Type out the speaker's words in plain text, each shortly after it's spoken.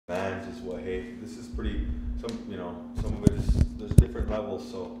hey, this is pretty, some of it is, there's different levels,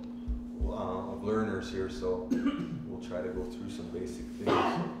 so, of learners here, so we'll try to go through some basic things.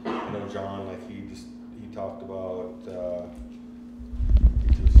 I know John, like he talked about,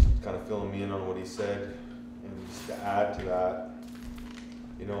 he just kind of filling me in on what he said, and just to add to that,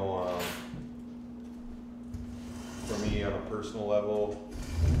 for me on a personal level,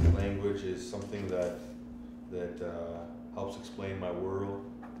 language is something that helps explain my world.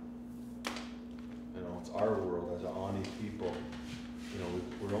 It's our world as Ani people.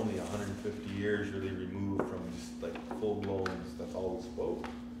 We're only 150 years really removed from just like full-blown, that's all we spoke.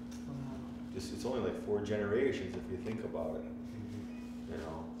 It's only like 4 generations if you think about it.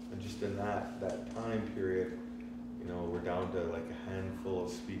 And just in that time period, we're down to like a handful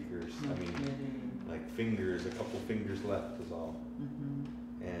of speakers. I mean, like fingers, a couple fingers left is all.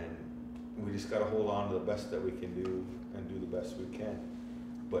 And we just got to hold on to the best that we can do and do the best we can.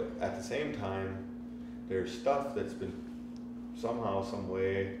 But at the same time, there's stuff that's been somehow, some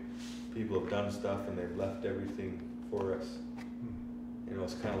way, people have done stuff and they've left everything for us.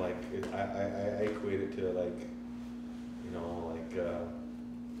 It's kind of like, I equate it to like,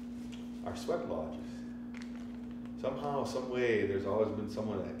 our sweat lodges. Somehow, some way, there's always been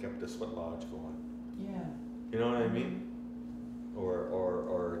someone that kept a sweat lodge going. Yeah. You know what I mean?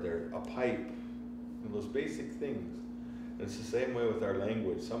 Or they're a pipe, and those basic things. And it's the same way with our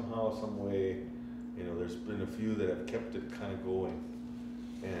language. Somehow, some way, there's been a few that have kept it kind of going.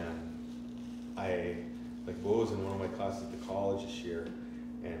 And like Bo was in one of my classes at the college this year,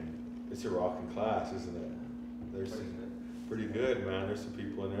 and it's a rocking class, isn't it? There's pretty good, man. There's some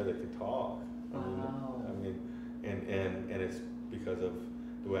people in there that can talk. Wow. I mean, and it's because of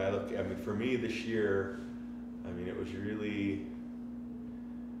the way I look. I mean, for me this year, it was really,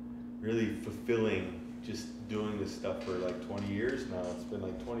 really fulfilling just doing this stuff for like 20 years now. It's been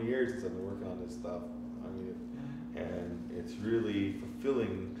like 20 years since I've been working on this stuff. And it's really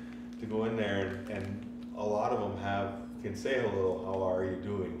fulfilling to go in there and a lot of them can say hello, how are you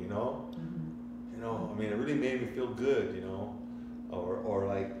doing, it really made me feel good, or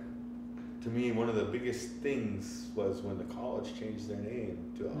like, to me, one of the biggest things was when the college changed their name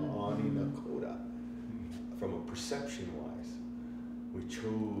to Ani Nakota. From a perception-wise, we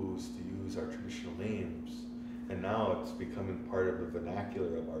chose to use our traditional names, and now it's becoming part of the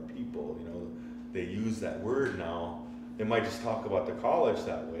vernacular of our people. They use that word now. They might just talk about the college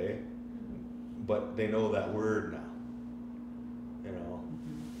that way, but they know that word now.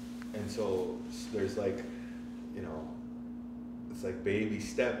 And so there's like, it's like baby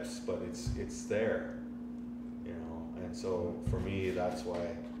steps, but it's there. And so for me, that's why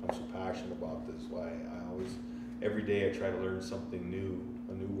I'm so passionate about this. Why I always, every day I try to learn something new,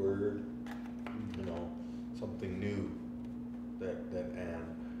 a new word, something new and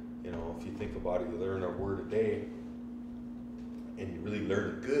if you think about it, you learn a word a day and you really learn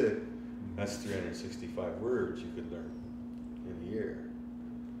it good, that's 365 words you could learn in a year.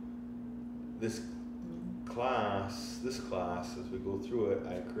 This class, as we go through it,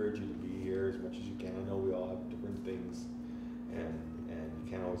 I encourage you to be here as much as you can. I know we all have different things and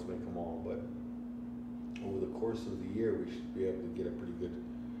you can't always make them all, but over the course of the year, we should be able to get a pretty good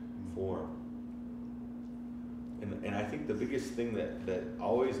form. And I think the biggest thing that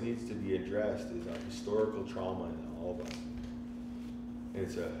always needs to be addressed is our historical trauma in all of us. And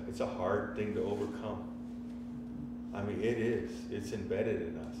it's a hard thing to overcome. It is. It's embedded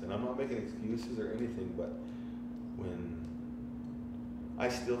in us. And I'm not making excuses or anything, but when I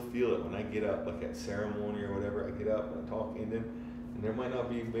still feel it when I get up, like at ceremony or whatever, I get up and I talk Indian, and there might not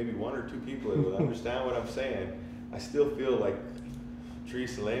be maybe 1 or 2 people that will understand what I'm saying. I still feel like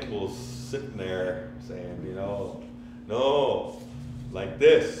Teresa Lamble's sitting there saying, no, like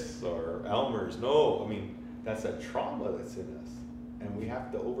this, or Elmer's, no. That's a trauma that's in us, and we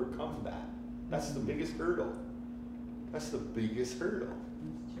have to overcome that. That's the biggest hurdle. That's the biggest hurdle.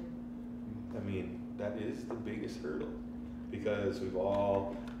 That is the biggest hurdle, because we've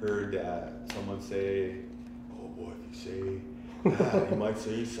all heard that someone say, oh boy, if you say that, you might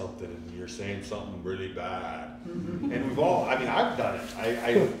say something and you're saying something really bad. And we've all, I've done it.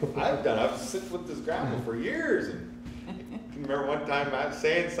 I've sit with this grandma for years, and I remember one time I was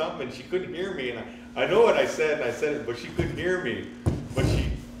saying something and she couldn't hear me, and I know what I said, and I said it, but she couldn't hear me. But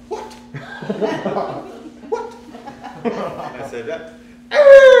she, what? What? And I said that,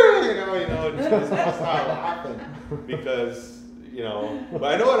 and she just started laughing because, but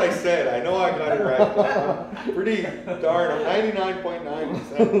I know what I said. I know I got it right. I'm pretty darn, I'm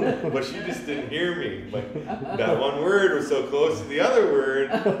 99.9%, but she just didn't hear me. But that one word was so close to the other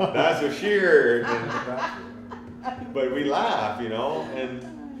word, that's what she heard. But we laugh,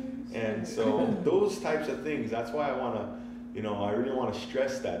 and And so those types of things, that's why I want to, you know, I really want to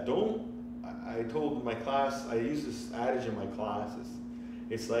stress that. I told my class, I use this adage in my classes.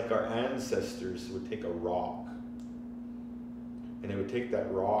 It's like our ancestors would take a rock, and they would take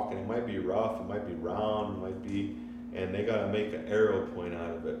that rock, and it might be rough, it might be round, it might be, and they got to make an arrow point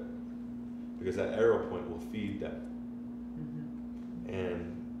out of it, because that arrow point will feed them.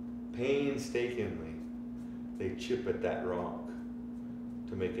 And painstakingly, they chip at that rock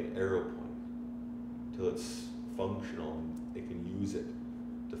to make an arrow point till it's functional and they can use it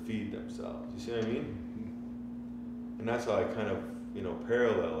to feed themselves. You see what I mean? And that's how I kind of, you know,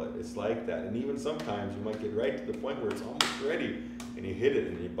 parallel it. It's like that. And even sometimes you might get right to the point where it's almost ready and you hit it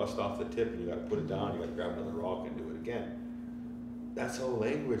and you bust off the tip and you got to put it down, you got to grab another rock and do it again. That's how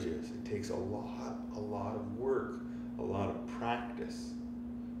language is. It takes a lot of work, a lot of practice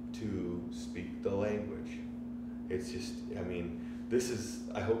to speak the language. It's just, I mean, this is,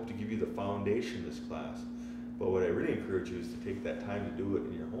 I hope to give you the foundation of this class. But what I really encourage you is to take that time to do it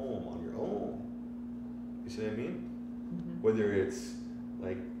in your home, on your own. You see what I mean? Whether it's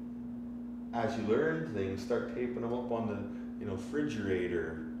like, as you learn things, start taping them up on the, you know,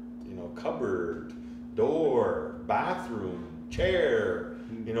 refrigerator, you know, cupboard, door, bathroom, chair,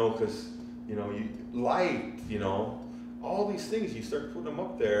 you know, because, you know, light, you know, all these things, you start putting them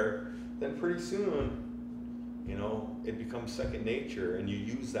up there, then pretty soon, you know, it becomes second nature, and you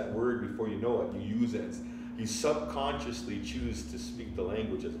use that word before you know it. You use it. You subconsciously choose to speak the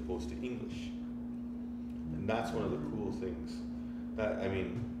language as opposed to English. And that's one of the cool things. That, I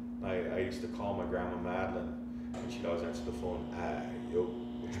mean, I used to call my grandma Madeline, and she'd always answer the phone, yo,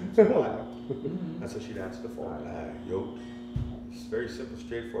 which means what? That's how she'd answer the phone, yo. It's very simple,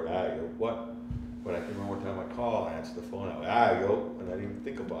 straightforward, yo, what? But I can remember one time I called, I answered the phone, yo, and I didn't even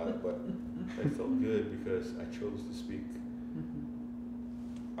think about it, but I felt good because I chose to speak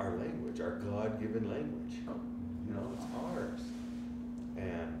our language, our God-given language. You know, it's ours.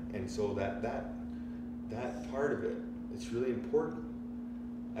 And so that part of it, it's really important.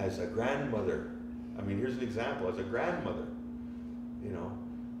 As a grandmother, I mean, here's an example. As a grandmother, you know,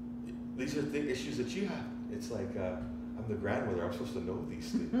 these are the issues that you have. It's like, I'm the grandmother, I'm supposed to know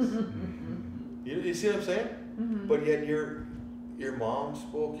these things. You see what I'm saying? But yet your mom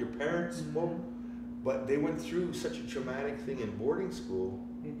spoke, your parents spoke, but they went through such a traumatic thing in boarding school.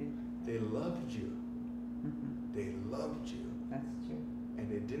 They loved you. They loved you. That's true. And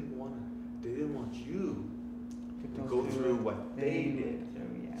they didn't want you to go through what they did.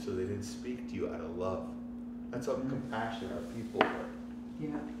 So they didn't speak to you out of love. That's how compassionate our people are.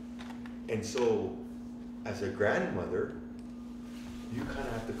 Yeah. And so, as a grandmother, you kind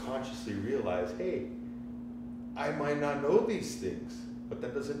of have to consciously realize, hey, I might not know these things, but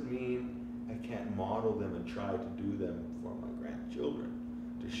that doesn't mean I can't model them and try to do them for my grandchildren,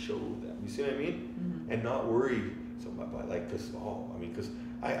 to show them. You see what I mean? And not worry so much about, like, because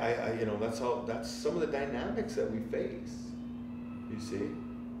I you know, that's some of the dynamics that we face. You see,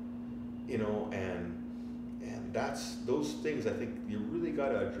 you know, and that's those things. I think you really got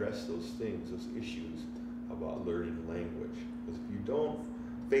to address those things, those issues about learning language. Because if you don't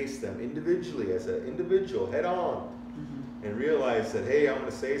face them individually, as an individual, head on, and realize that, hey, I'm going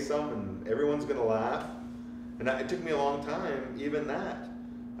to say something, and everyone's going to laugh. And it took me a long time, even that.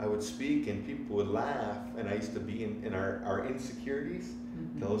 I would speak and people would laugh, and I used to be in our insecurities.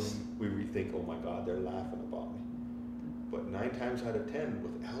 Those we think, oh my God, they're laughing about me. But 9 times out of 10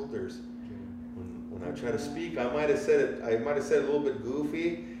 with elders, when I try to speak, I might have said it a little bit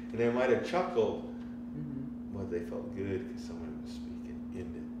goofy, and they might have chuckled, but they felt good because someone was speaking in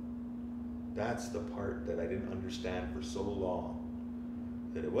it. That's the part that I didn't understand for so long.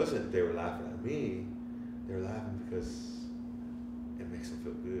 That it wasn't they were laughing at me, they were laughing because it makes them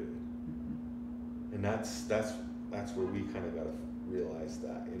feel good. And that's where we kind of got to realize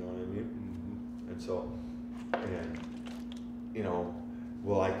that, you know what I mean? And so, and you know,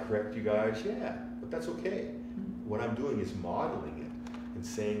 will I correct you guys? Yeah, but that's okay. What I'm doing is modeling it and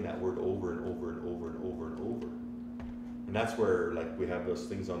saying that word over and over and over and over and over. And that's where, like, we have those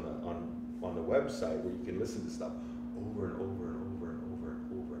things on the website where you can listen to stuff over and over and over and over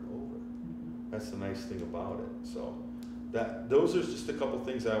and over and over. That's the nice thing about it. So those are just a couple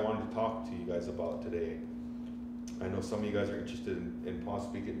things that I wanted to talk to you guys about today. I know some of you guys are interested in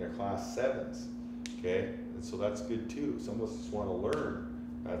possibly getting their class 7s, okay? And so that's good too. Some of us just want to learn.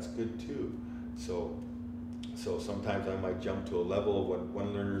 That's good too. So sometimes I might jump to a level when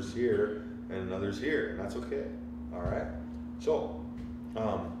one learner's here and another's here, and that's okay. All right? So,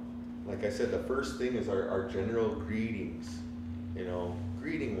 like I said, the first thing is our general greetings, you know,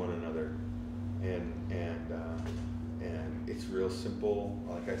 greeting one another. And it's real simple,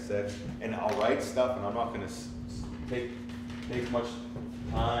 like I said. And I'll write stuff, and I'm not going to take much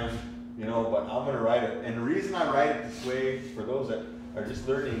time, you know, but I'm going to write it. And the reason I write it this way, for those that are just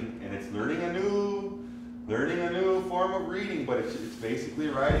learning, and it's learning a new form of reading, but it's basically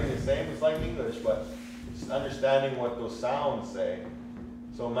writing the same as like English, but it's understanding what those sounds say.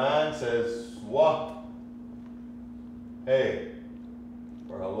 So man says, "Wah," hey,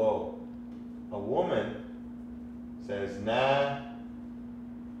 or hello. A woman says, "Na,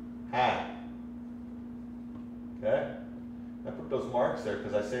 ha." Okay? I put those marks there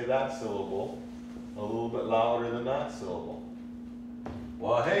because I say that syllable a little bit louder than that syllable.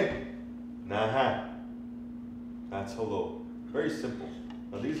 Wah, hey, na, ha. That's hello. Very simple.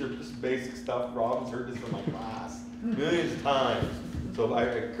 Now these are just basic stuff. Robin's heard this in my class millions of times. So I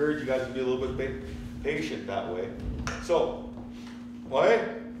encourage you guys to be a little bit patient that way. So,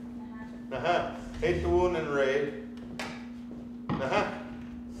 what? Naha. Eight to one and Ray. Naha.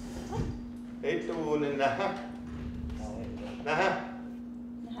 Eight to one and Naha. Naha.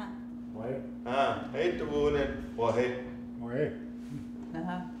 Why? Eight to one and Wahe. Why?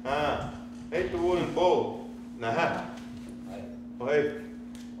 Eight to one and Bo. Naha. Wahe.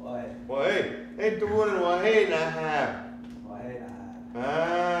 Wahe. Eight to one and Wahe Naha.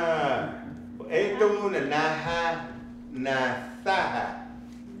 Eight to one and Naha. Nathaha.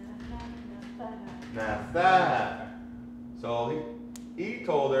 Nathaha. So he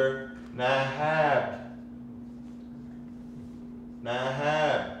told her, Nahab.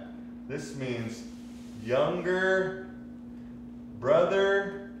 Nahab. This means younger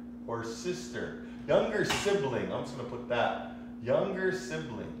brother or sister. Younger sibling. I'm just going to put that. Younger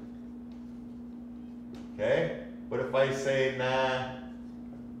sibling. Okay? But if I say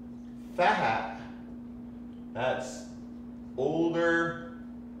Nathaha, that's older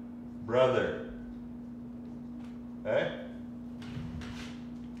brother. Okay?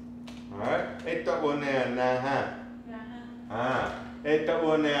 Alright? Ito one naha. Ito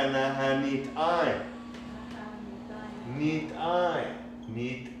one naha neat eye. Neat eye.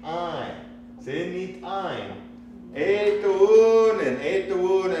 Neat eye. Say neat eye. Ito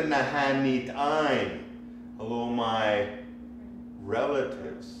one naha neat eye. Hello, my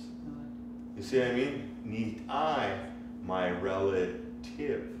relatives. You see what I mean? Neat eye, my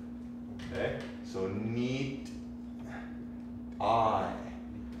relative. Okay? So neat eye.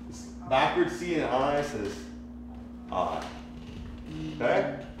 Backwards C and I says I.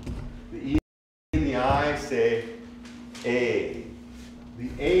 Okay? The E and the I say A. The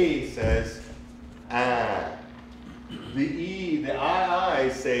A says A. The E, the I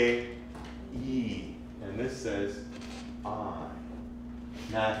say E. And this says I.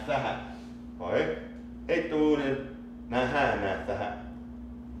 Nathaha. Alright? Etunin naha nathaha.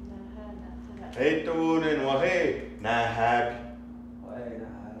 Etunin wahe nahab.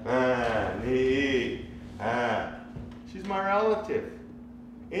 Ni. She's my relative.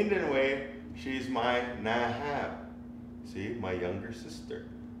 Indian way, she's my nahab. See, my younger sister.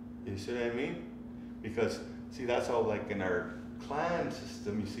 You see what I mean? Because, see, that's how, like, in our clan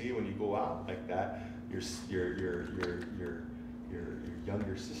system, you see, when you go out like that, your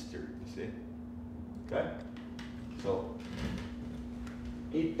younger sister, you see? Okay? So,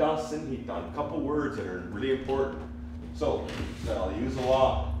 hitan, hitan, a couple words that are really important. So, that I'll use a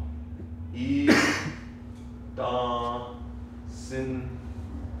lot. Sin,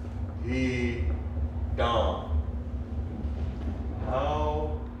 he, dan.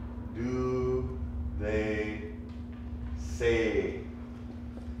 How do they say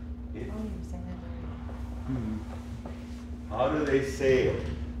it? How do they say it?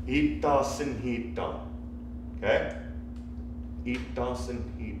 Itasin hitan. Okay? Itasin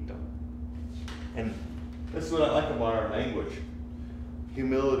hitan. And this is what I like about our language.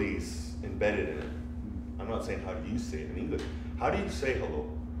 Humility's embedded in it. I'm not saying how do you say it in English. How do you say hello?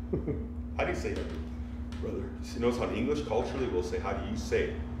 How do you say hello, brother? You notice how in English culturally we'll say how do you say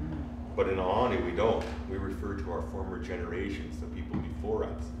it? But in Aani we don't. We refer to our former generations, the people before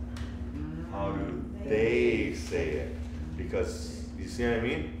us. How do they say it? Because, you see what I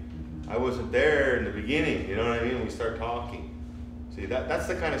mean? I wasn't there in the beginning, you know what I mean? When we start talking. See, that's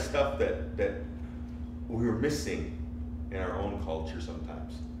the kind of stuff that we were missing in our own culture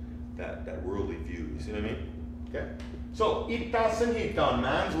sometimes. That worldly view, you see what I mean? Okay? So, itasan hitan,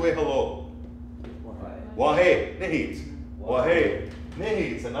 man's way hello. Wahe, nihits. Wahe,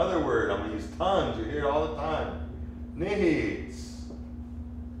 nihits, another word, I'm going to use tons, you hear it all the time. Nihits.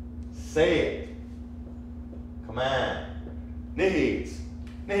 Say it. Command. Nihits.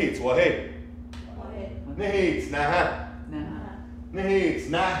 Nihits, wahe. Nihits, nahab. Nihits,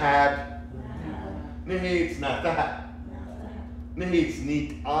 nahab. Nihits, natha. Needs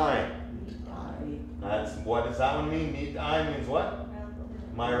neat eye. That's what does that one mean? Neat eye means what?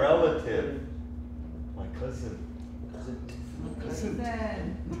 My relative. My cousin. Cousin.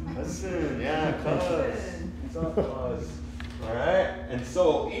 Yeah, cuz. What's up, cuz? Alright? And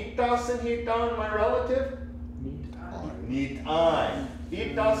so itasen hitan, my relative? Neat eye.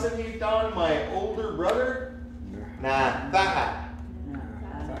 Itasen hitan, my older brother? Nataha.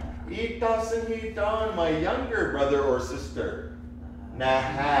 Itasen hitan, my younger brother or sister?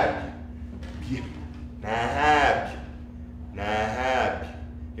 Nahab. Nahab. Nahab.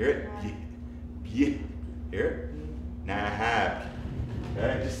 Hear it? Hear it? Nahab.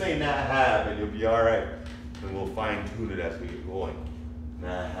 Okay? Just say Nahab and you'll be alright. And we'll fine tune it as we get going.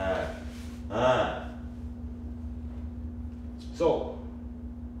 Nahab. So,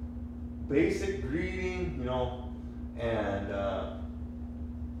 basic greeting, you know, and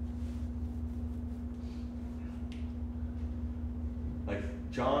like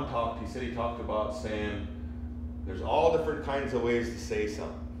John talked, he said he talked about saying there's all different kinds of ways to say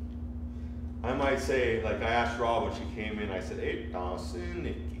something. I might say, like I asked Rob when she came in, I said, "Hey,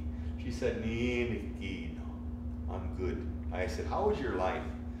 Nikki." She said, Nikki, no, I'm good. I said, "How was your life?"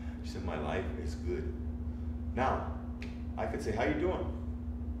 She said, "My life is good." Now, I could say, "How you doing?"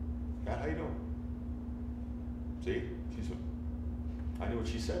 "God, how you doing?" See? She's, I knew what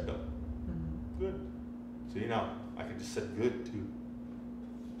she said though. Good. See, now, I could just say good too.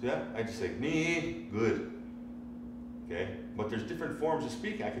 Yeah, I just say, good. Okay? But there's different forms of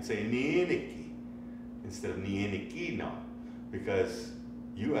speaking. I could say Niki instead of Niki now. Because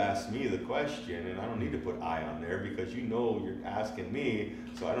you asked me the question and I don't need to put I on there because you know you're asking me,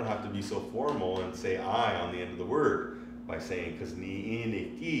 so I don't have to be so formal and say I on the end of the word by saying, because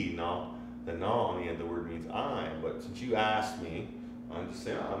Niki now, the na on the end of the word means I. But since you asked me, I'm just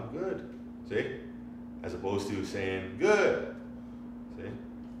saying, oh, I'm good. See? As opposed to saying good. See?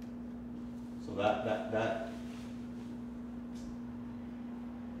 So that.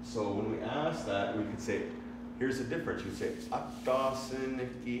 So when we ask that, we could say, here's the difference. You say,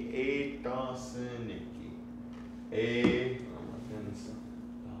 Atasiniki, Etasiniki. Oh my goodness.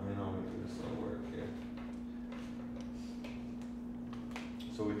 I know this will work here.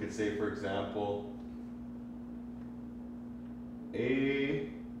 So we could say, for example, A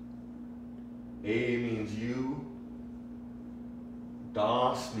means you,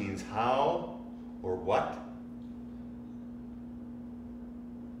 Das means how or what.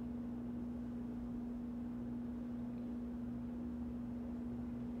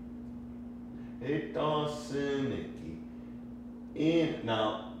 Etasiniki.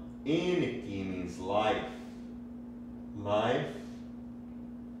 Now, iniki means life. Life.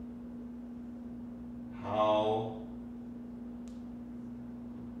 How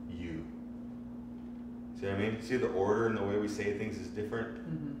you. See what I mean? See the order and the way we say things is different?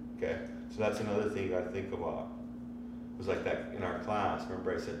 Okay. So that's another thing you got to think about. It was like that in our class.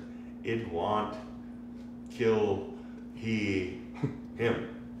 Remember I said, "Id want, kill, he, him."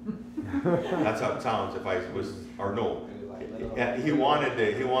 That's how it sounds if I was, or no. He wanted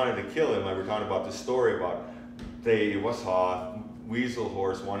to kill him. Like we're talking about the story about they was weasel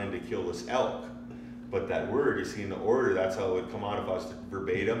horse wanting to kill this elk. But that word, you see in the order, that's how it would come out if I was to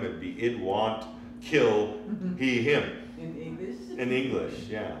verbatim. It'd be id want, kill, he, him. In English? In English,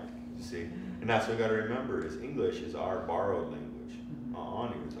 yeah. You see? And that's what we gotta remember is English is our borrowed language.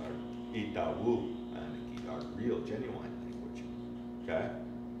 Aani is our itawu, and our real, genuine language. Okay?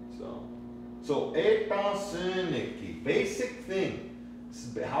 So etasuniki, basic thing.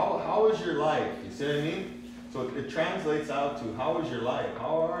 How is your life? You see what I mean? So it translates out to how is your life?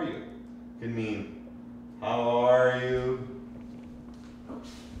 How are you? It can mean how are you?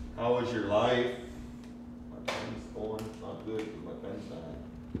 How is your life? My pen's going, it's not good because my pen's dying.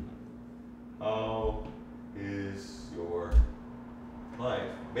 How is your life?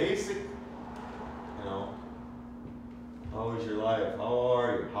 Basic, you know. How is your life? How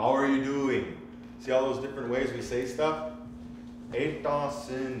are you? How are you doing? See all those different ways we say stuff?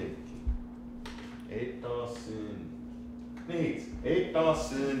 Etasuniki. Etasuniki. Needs.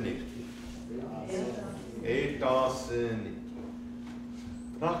 Etasuniki. Etasuniki.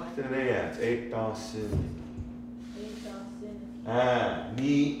 Nakteneat. Etasuniki.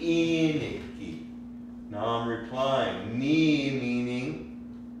 Niiniki. Now I'm replying. Ni meaning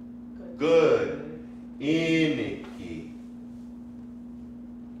good. Iniki.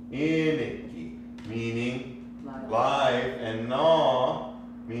 Iniki, meaning life, and na,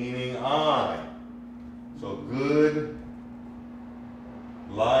 meaning I. So good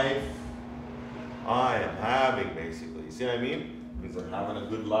life I am having, basically. You see what I mean? It means I'm having a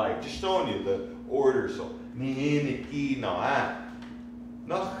good life. Just showing you the order. So, ni iniki na.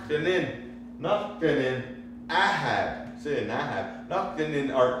 Nachtanin ahab. Say ahab.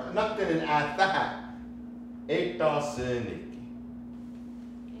 Nachtanin or Nachtanin athat. Etasiniki.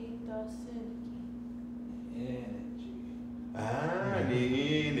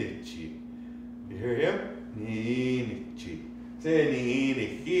 Niinichi. You hear him? Niinichi. Say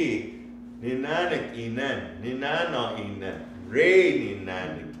niiniki. Ninanik inan. Ninano inan. Ray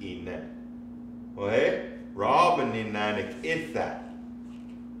ninanik inan. Okay? Robin ninanik itha.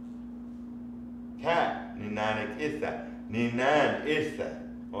 Cat ninanik itha. Ninan itha.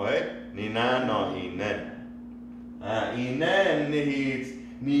 Okay? Ninano inan. Inan needs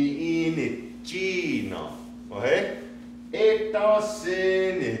niinichino. Okay?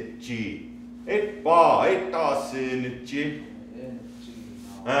 Etasinichi. Etasinichi.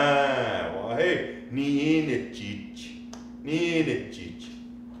 Well, hey, niinichich. Niinichich.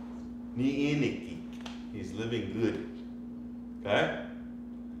 Niiniki. He's living good. Okay?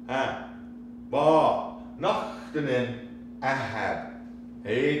 Ba. Nachtanin ahab.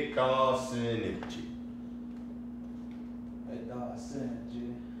 Etasinichi.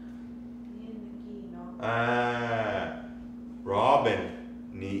 Robin,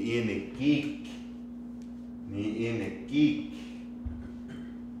 niiniki. Niiniki.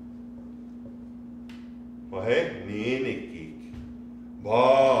 Well, hey, niiniki.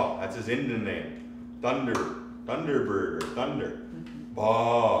 Ba, that's his Indian name. Thunder, Thunderbird or Thunder.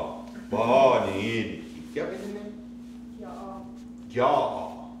 Ba, niiniki. Do you have Indian name? Ja.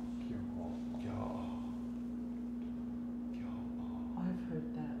 I've heard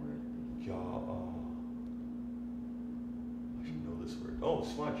that word before. I should know this word. Oh,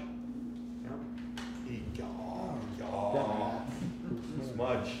 smudge. Yeah.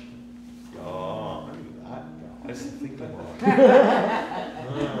 Smudge. I knew that. I just think about it.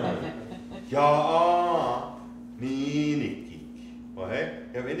 Niiniki. Well, hey,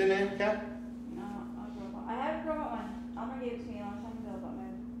 you have Indian name, Kat? No, I have a robot one. Elmer gave it to me a long time ago, but my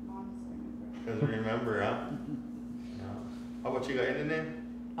mom doesn't remember. Doesn't remember, huh? No. How about you got Indian name?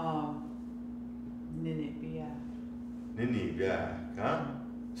 Ninipia. Nini, yeah. Huh?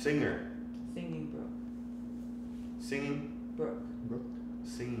 Singer. Singing brook. Singing. Brook.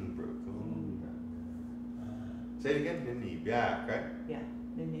 Singing brook. Oh. Say it again. Nini, yeah, right? Yeah.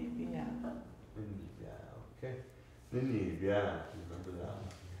 Ninipia. Nini, yeah, okay. Nini, yeah. Remember that one.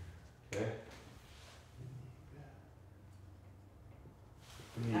 Okay.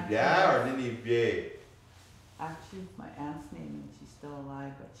 Nini, yeah, or Nini, yeah? Actually, it's my aunt's name and she's still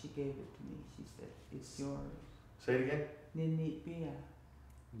alive, but she gave it to me. She said, it's yours. Say it again. Ninipia.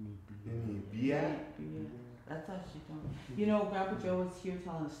 Nini, yeah? That's how she told me. You know, Grandpa Joe was here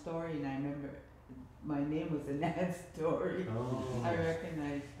telling a story and I remember my name was in that story. Oh. I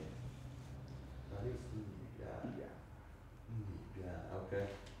recognized it. That is Nini, yeah. Nini, yeah, okay.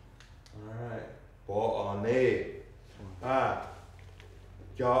 Alright. Bo'ane.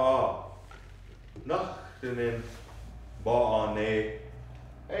 Ja. Nachtanin. Bo'ane.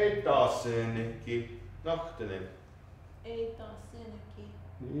 Etasiniki. Nachtanin.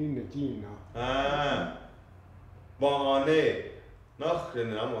 Bo'ane.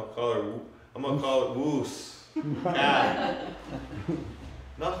 Nachtanin. I'm gonna call it woos.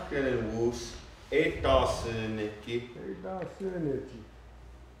 Nachtanin woos. Etasiniki.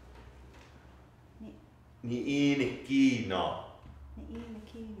 Niiniki.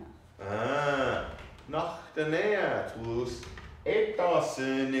 Nachtaneat woos.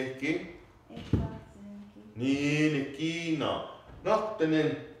 Etasiniki. Niiniki.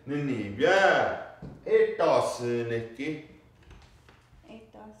 Nachtanin. Nini, yeah. Etasiniki.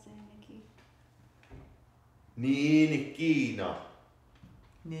 Niiniki.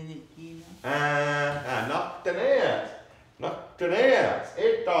 Ninikina. Nachtaneat.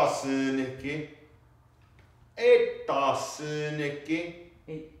 Etasiniki. Etasiniki.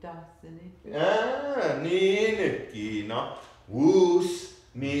 Niiniki. Woos.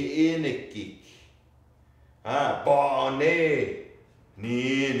 Niiniki. Ba'ane.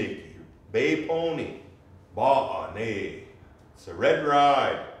 Niiniki. Bay pony. Ba'ane. It's a red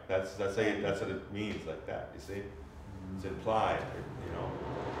ride. That's what it means, like that, you see? It's implied, you know.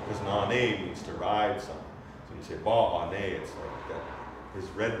 Because nane means to ride something. So you say ba'ane, it's like that. His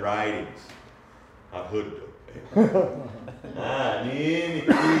red ridings. Not hood though.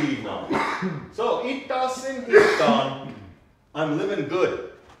 So itasin hitan. I'm living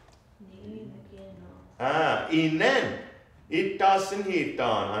good. Inen. Itasin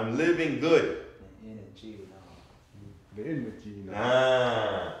hitan. I'm living good.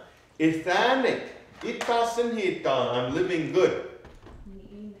 Ithanic. Itasin hitan. I'm living good.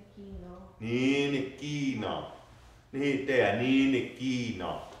 Ninikina. Nihitea.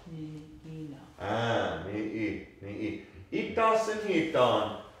 Ninikina. Ah, ni. Itasin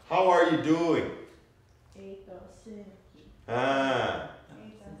hitan. How are you doing? Ah.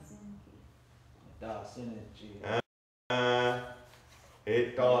 Itasin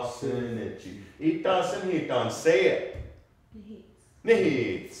hitan. Say it.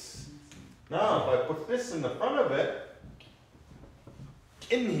 Nihits. Now, if I put this in the front of it,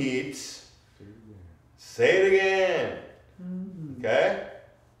 inhits. Say it again. Okay?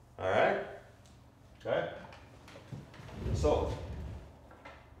 Alright? Okay? So,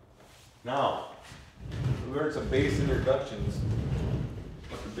 now, we learned some base introductions.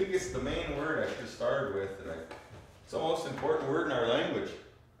 But the main word I just started with, and it's the most important word in our language.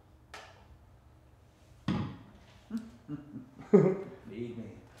 Leave me.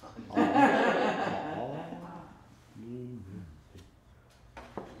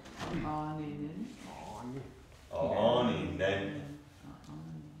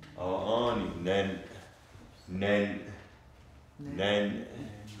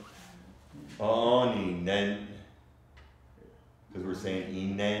 Nen. Because we're saying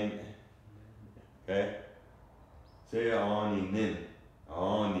inen. Okay? Say ani nin.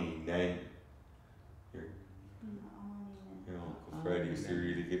 Ani nen. Here. You know, Uncle Fred used to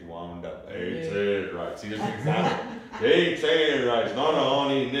really get wound up. Hey, say it right. See, there's an example. Hey, say it right. It's not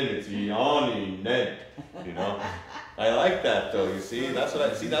ani nin, it's ani nen. You know? I like that though, you see? That's what I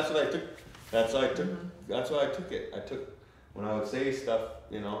took. That's why I took it. I took, when I would say stuff,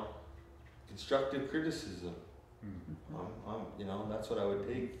 you know, constructive criticism. You know, that's what I would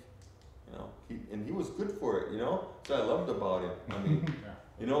take. You know, he was good for it. You know, that's what I loved about him. I mean,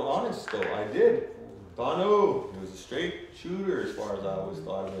 you know, honest though, I did. Tanu, he was a straight shooter as far as I always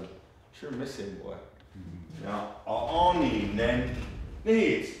thought of him. Sure miss him, boy. Now, ani nen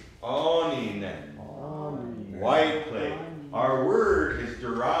needs ani nen. White clay. Our word is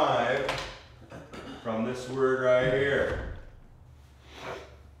derived from this word right here.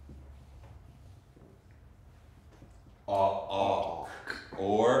 Or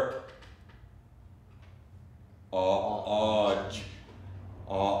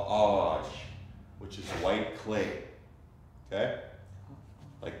which is white clay. Okay?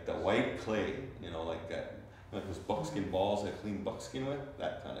 Like the white clay, you know, like that, like those buckskin balls I clean buckskin with,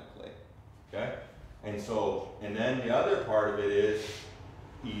 that kind of clay. Okay? And then the other part of it is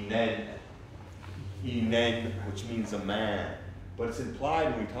inen. Inen, which means a man. But it's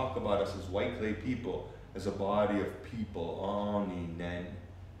implied when we talk about us as white clay people, as a body of people. Inen.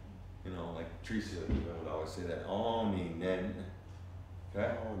 You know, like Teresa would always say that. Inen.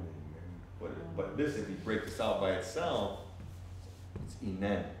 Okay? But this, if you break this out by itself, it's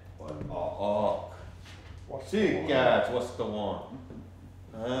inen. See, guys, what's the one?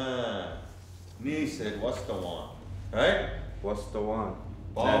 Nee said, what's the one? Right? What's the one?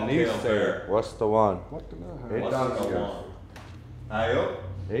 Bobtail bear. What's the one? What's the one? Ayo?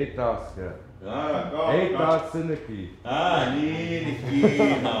 Eitaska. Go. Eitatsiniki.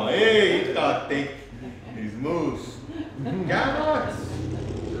 Niki. No, hey, Itatik. He's moose. Gamots.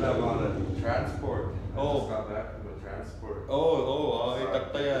 Should have on the transport. Oh. I just got back from the transport.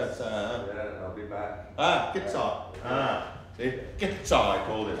 Itataya. Yeah, I'll be back. Kitsa. See? Kitsa, I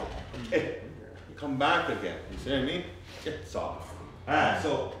told him. Hey, come back again. You see what I mean? Kitsa.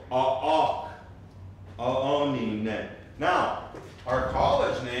 So, Oninen. Now, our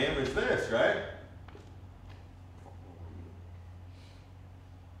college name is this, right?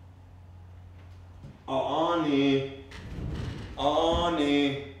 Ani.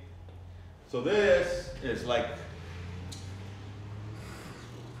 So this is like,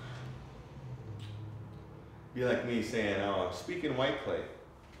 be like me saying, oh, speaking white clay.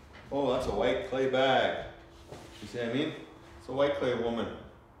 Oh, that's a white clay bag. You see what I mean? It's a white clay woman.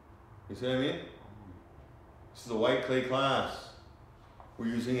 You see what I mean? This is a white clay class. We're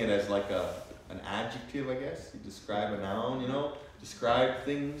using it as like an adjective, I guess. You describe a noun, you know? Describe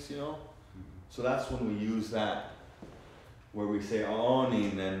things, you know? So that's when we use that. Where we say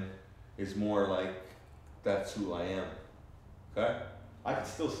Anin, then is more like, that's who I am. Okay? I could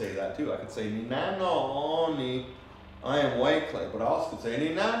still say that too. I could say Ninano Ani, I am white clay. But I also could say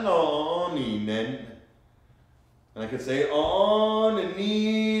Ninano Ani Nen. And I could say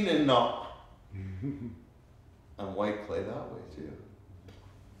Ani and not. I'm white clay that way too.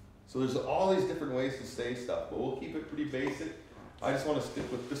 So there's all these different ways to say stuff, but we'll keep it pretty basic. I just want to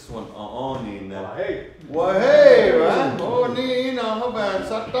stick with this one. Ani Nen. Hey. Wahey, man. Oh, Nina, how bad?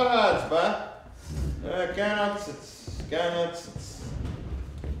 Sattahats, ba? Cannot.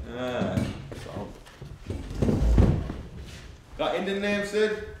 Got Indian name,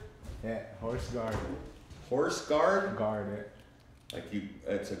 Sid? Yeah, horse guard. Horse guard? Guard it. Like you,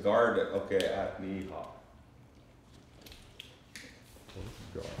 it's a guard, okay, at knee hop.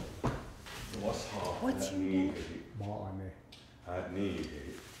 What's hop? What's at your knee? name? At knee.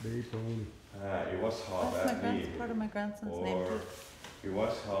 It was hop That's at knee. part of my grandson's name Or too. it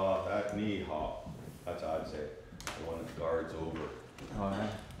was hop at knee hop. That's how I'd say. The one that guards over. Oh,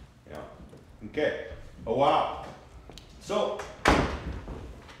 Yeah. Okay. Oh wow. So,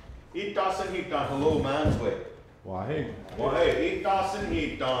 hitas and hitan. Hello, man's way. Why? Why? Hitas and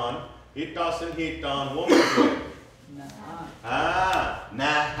hitan. Hitas and hitan. Woman's way. Nah. Ah,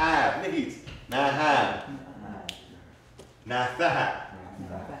 nahab. Nihits. Nahab. Nathahab.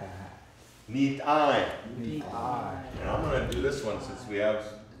 Neat eye. Neat eye. And I'm gonna do this one since we have,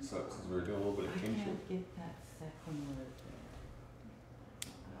 since we're doing a little bit I of kinship. can't get that second word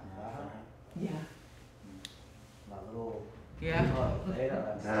there. Yeah. My little Yeah. beta,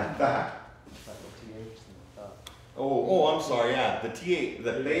 that's Nathah. like a TH and stuff. Oh, I'm sorry, yeah, the T8,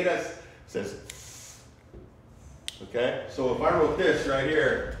 the beta says, okay? So if I wrote this right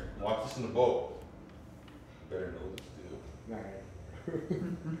here, watch this in the boat. Better know this too.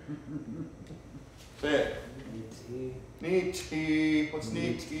 Say it. Neaty. What's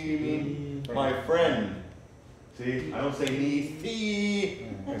neaty mean? My friend. See, I don't say neaty,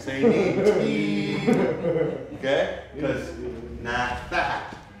 I say neaty. Okay? Because not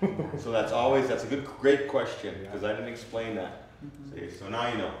that. So that's a great question, because I didn't explain that. See, so now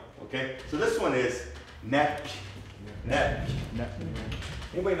you know. Okay? So this one is nep. Nep.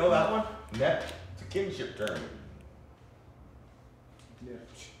 Anybody know that one? Nep. It's a kinship term.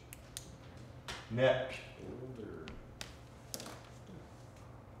 Nep.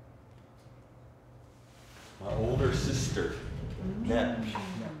 My older sister. Nep.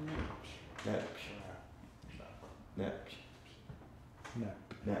 Nep. Nep.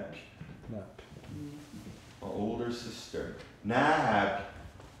 Nep. My older sister. Nahab.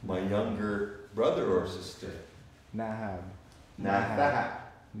 My younger brother or sister. Nahab. Nathahab.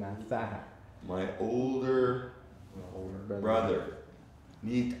 Nathah. My older brother.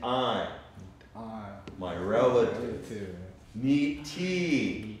 Neat I. My relative.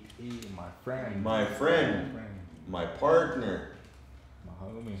 Neaty. My friend. My friend. My partner. My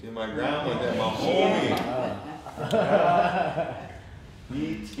homie. See my grandma there, my homie.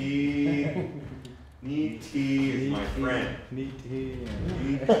 Neaty. Neaty is my friend. Neaty.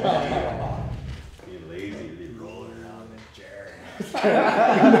 Neaty. Be lazy, be rolling around in chair.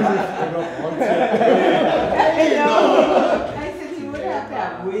 Hey, no. I said you would have to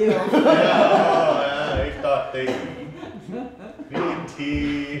have wheels. Yeah, they thought they.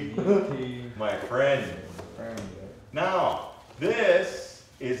 Neaty. My friend. Now, this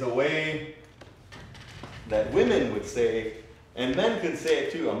is a way that women would say, and men can say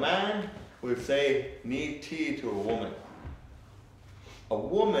it too. A man would say need tea to a woman. A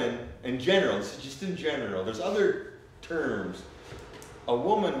woman, in general, this is just in general, there's other terms. A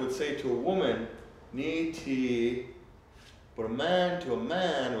woman would say to a woman, need tea, but a man to a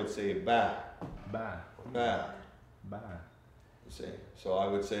man would say ba. Ba. Ba. Ba. See? So I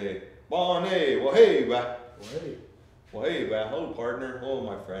would say, Bonnie, well hey ba. Well hey ba, hello partner, hello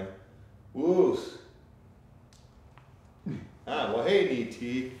my friend. Woos. Well hey need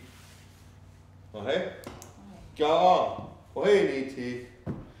tea. Well hey. Ja. Well hey need tea.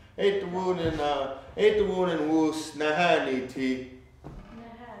 Ate the wound and woos, naha need tea.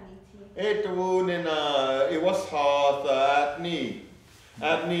 Ate the wound and it was hot at knee.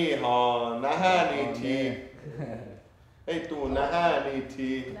 At knee ha, naha need tea. Ate the wound, naha need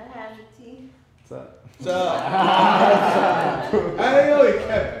tea. What's up? So, I only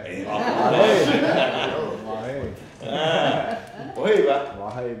kept. Hey. Wahey ba?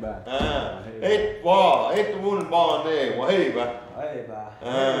 Wahey ba. Eight the wound bond there. Wahey ba?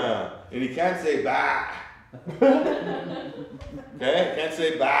 And he can't say ba. Okay, can't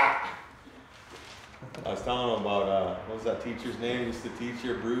say ba. I was telling him about what was that teacher's name? Used to teach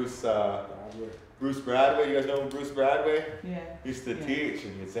here, Bruce. Bruce Bradway. You guys know Bruce Bradway? Yeah. Used to teach,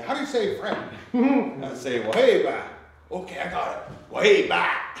 and he'd say, "How do you say friend?" I'd say, "Wahey ba." Okay, I got it. Wahey ba.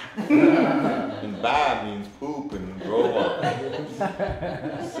 And ba means poop and grow up.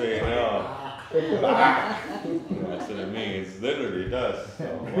 Say no. Ba. That's what it means. Literally does. So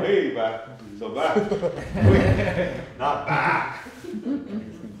wahey ba. So ba. Not ba.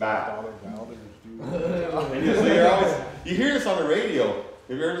 Ba. And so you're always, you hear this on the radio. Have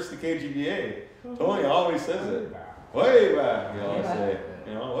you heard this to KGBA? Tony always says it. Way back, you always say.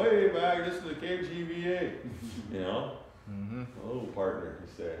 You know, way back, just to the KGBA. You know? A little partner, you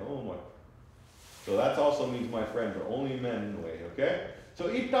say. Oh my. So that also means my friend, but only men in the way, okay? So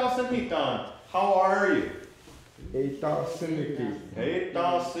itas and hitan, how are you? Eita Siniki.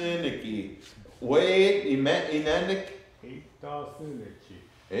 Eita Siniki. Wait, Inenik. Eita Siniki.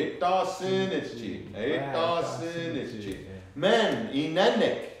 Eita Siniki. Eita Siniki. Men,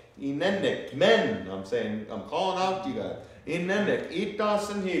 Inenik. Men, I'm calling out to you guys. Inenik. Eita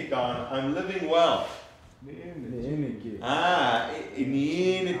Sinhikan. I'm living well. Niniki.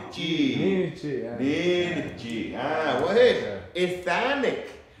 Niniki. Niniki. Wait. Ethanic.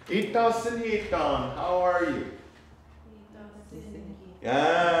 Eita Sinhikan. How are you?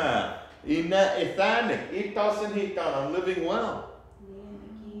 Ethanic. Eita Sinhikan. I'm living well.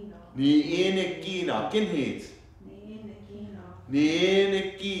 Niinekina. Kinheet.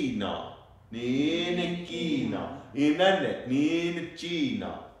 Niinekina. Niinekina. Inanek.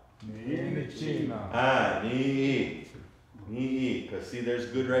 Niinekina. Niinichina. Ni. Because see, there's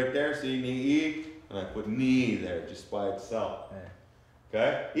good right there. See, ni. And I put ni there just by itself.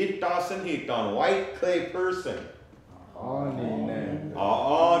 Okay? Itasan hitan. White clay person. Ani nen.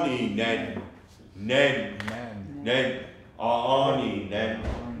 Aani nen. Nen. Nen. Aani nen.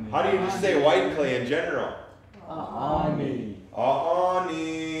 How do you just say white clay in general? Ani.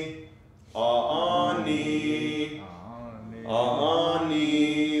 Aani. Aani.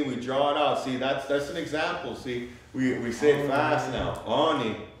 Ani, we draw it out. See, that's an example. See, we say it fast now.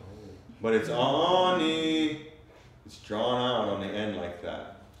 Ani, but it's ani. It's drawn out on the end like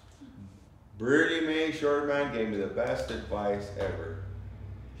that. Birdie Mae Shortman gave me the best advice ever.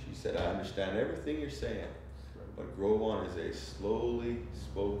 She said, "I understand everything you're saying, but Growan is a slowly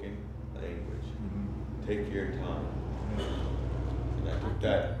spoken language. Take your time." And I took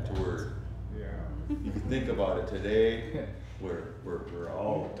that to word. You can think about it today. We're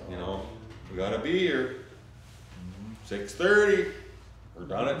all, we gotta be here. 6:30. We're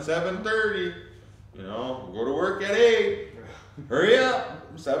done at 7:30. We'll go to work at 8. Hurry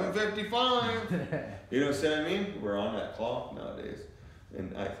up, 7:55. You know what I mean? We're on that clock nowadays,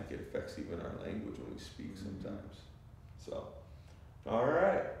 and I think it affects even our language when we speak sometimes. So, all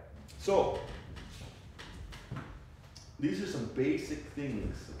right. So these are some basic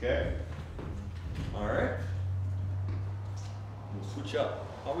things, okay? All right. We'll switch up.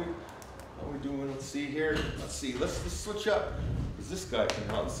 How we doing? Let's see here. Let's switch up. Because this guy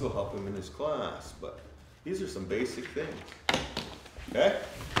can still help him in his class. But these are some basic things. Okay?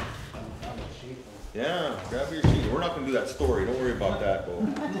 Yeah, grab your sheet. We're not going to do that story. Don't worry about that, Bo.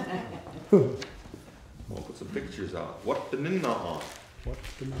 We'll put some pictures out. What the ninna on?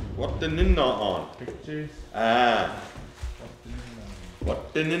 What the ninna on? Pictures.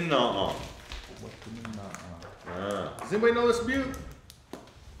 What the ninna on? Does anybody know this butte?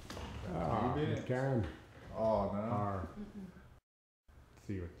 McCann. Oh, no.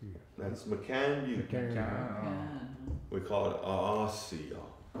 See what you got. That's McCann Butte. We call it Ossia.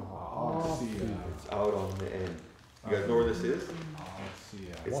 It's out on the end. You guys know where this is?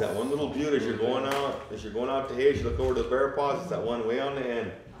 It's that one little butte as you're going out to Hayes, you look over to the Bear Paws, it's that one way on the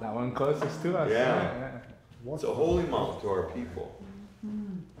end. That one closest to us. Yeah. It's a holy mountain to our people.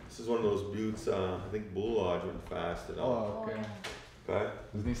 This is one of those buttes, I think Bull Lodge went fasted on. Oh, okay. Okay?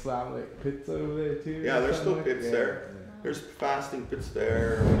 Doesn't he still have like pits over there too? Yeah, there's still pits there. There's fasting pits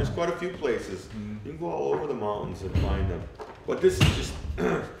there. There's quite a few places. You can go all over the mountains and find them. But this is just,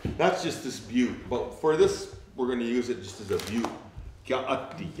 that's just this butte. But for this, we're going to use it just as a butte.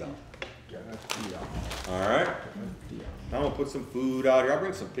 Ga'atiya. All right? Now we'll put some food out here. I'll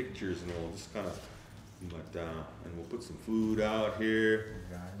bring some pictures and we'll just kind of, and we'll put some food out here,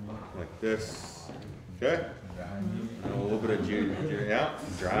 like this. Okay? And a little bit of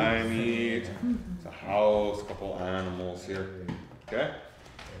dry meat. It's a house, a couple animals here. Okay?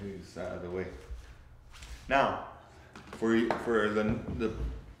 Move out of the way. Now, for the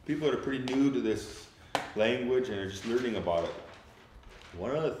people that are pretty new to this language and are just learning about it,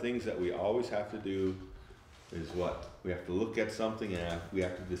 one of the things that we always have to do is what? We have to look at something and we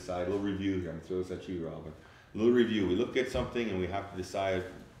have to decide. A little review here. I'm going to throw this at you, Robin. A little review. We look at something and we have to decide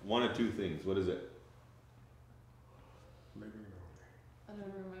one or two things. What is it? I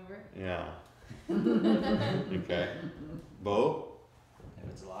don't remember. Yeah. Okay. Bo? If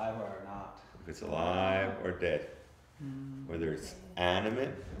it's alive or not. If it's alive or dead. Whether it's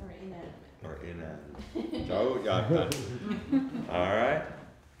animate Or inanimate. So, yeah. All right.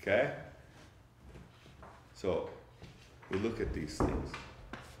 Okay. So, we look at these things.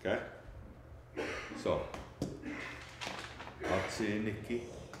 Okay? So, Nikki.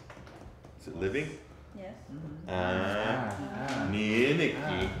 Is it living? Yes.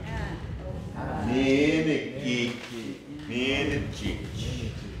 Niniki. Niniki. Niniki.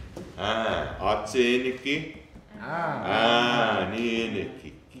 Atsiniki.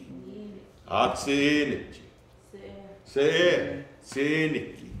 Niniki. Atsiniki. Say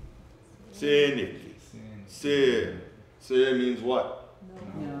Nikki. Say Nikki. Say means what?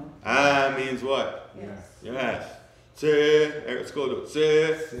 No. Ah means what? Yes. Yes. Say, let's go to it.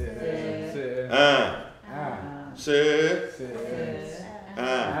 Say, ah. Say,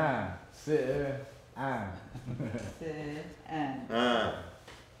 ah. Ah.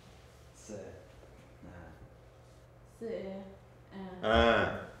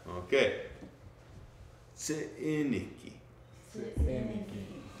 Ah. Okay. Say Nikki.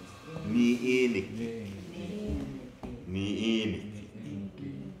 Ni Nikki. Ni Nikki.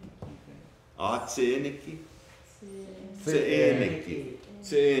 Say Nikki. Say Nikki.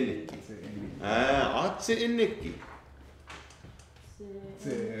 Say Nikki. Ah, say Nikki.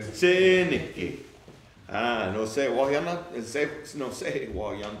 Say Nikki. Ah, no say Wahjana. Say no say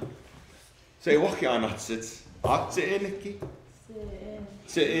Wahjana. Say Wahjana sits. Say Nikki.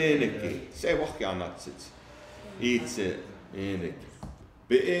 Say Nikki. Say Wahjana sits. Eat say Nikki.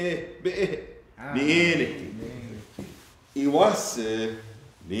 Be ni Nikki. I was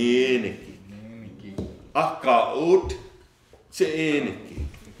ni Nikki. Akka ut say Nikki.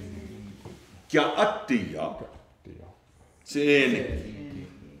 Kya attiya. Say Nikki.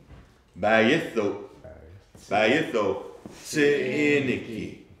 Bayetho. Bayetho. Say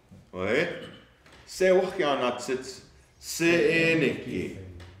Nikki. Right? Say Wahjana sits. Say Nikki.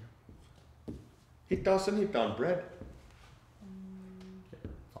 He doesn't on bread.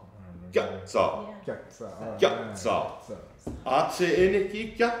 Gyatsa. Gyatsa. Atse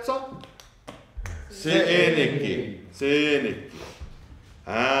Nikki Gyatsa. Say Nikki. Say Nikki.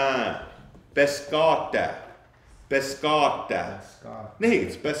 Ah. Pescata. Pescata. Nee,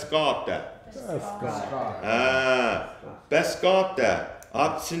 it's pescata. Ah. Pescata.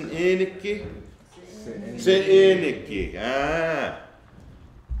 Atsen Nikki. Say Nikki. Ah.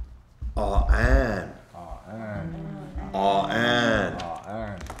 Aan. Aan.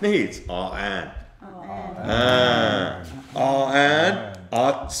 Nee, it's aan. Aan.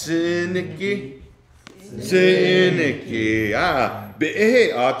 Atseniki. Seniki. Ah.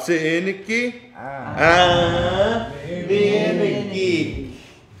 Be atseniki. Ah. Neniki.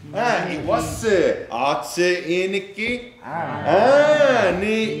 Ah, it was atseniki. Ah,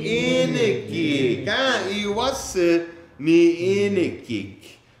 ni iniki. Ah, it was ni iniki.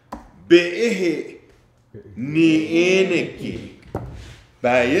 Be ni iniki.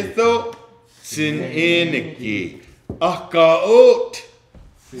 Bayetho sin iniki. Akaot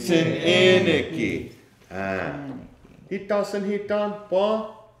sin iniki. Ah. Hitasen hitan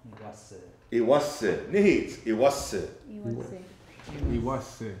pa. It was neat. It was.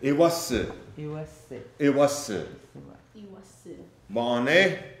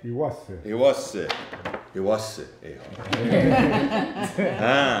 Bane. It was.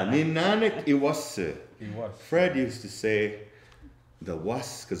 Ah, Ninanik. It was. Fred used to say the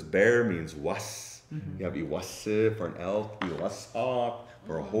was because bear means was. You have iwase for an elk, iwasa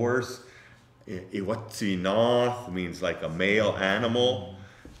for a horse. Iwatsinath means like a male animal.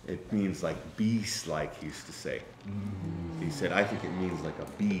 It means like beast, like he used to say. He said, I think it means like a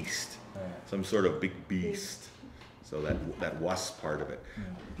beast, some sort of big beast. So that was part of it.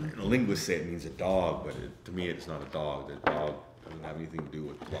 And linguists say it means a dog, but to me it's not a dog. The dog doesn't have anything to do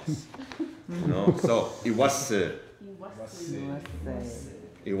with plus. You know? So iwase.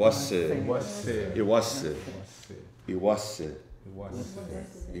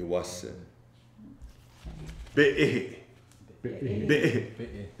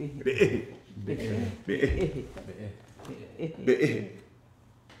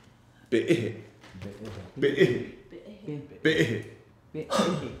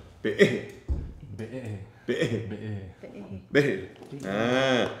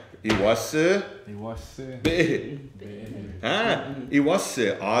 Be. Ah, it was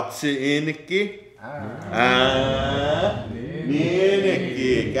atse iniki. Ah,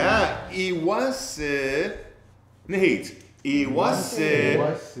 iniki. Ah, it was neat. It was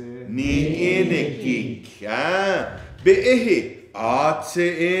ni iniki. Ah, be atse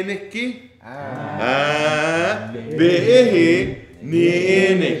iniki. Ah, be ni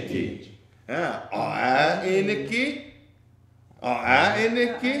iniki. Ah, iniki. Ah,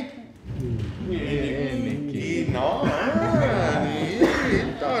 iniki. Iniki. No.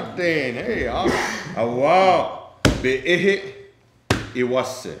 Hey, wow. Be it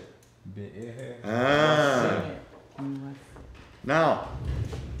was. Ah. Now.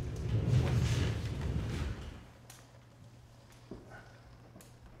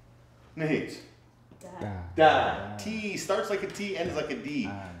 Nate. Da. T starts like a T, ends like a D.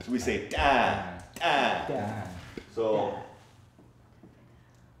 So we say da. Da. So.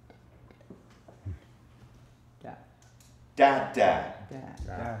 Da. Da.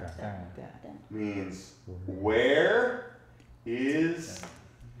 Means where is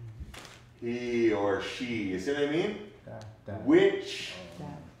he or she? You see what I mean? Which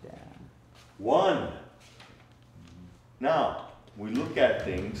one? Now, we look at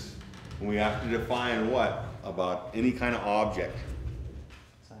things and we have to define what about any kind of object.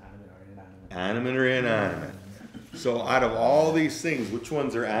 It's animate or inanimate. Animate or inanimate. So out of all these things, which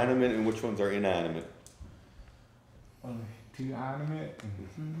ones are animate and which ones are inanimate? Only two animate.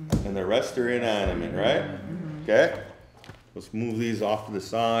 And the rest are inanimate, right? Okay? Let's move these off to the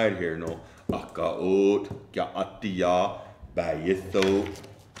side here. No. Akaot, Ga'atiya, Bayitho,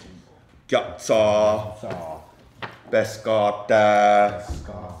 Gatsa, Saw. Beskata,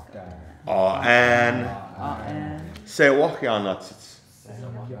 An. And Say Wahyanats.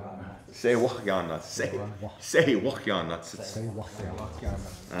 Say Wahyanats. Say Wahyanats. Say what?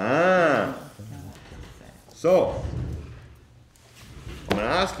 Ah. So, I'm going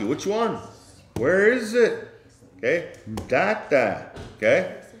to ask you, which one? Where is it? Okay? That.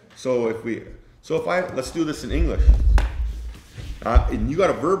 Okay? So let's do this in English. And you got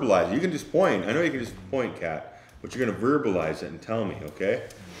to verbalize it. You can just point. I know you can just point, Kat, but you're going to verbalize it and tell me, okay?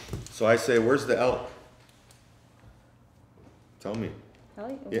 So I say, where's the elk? Tell me.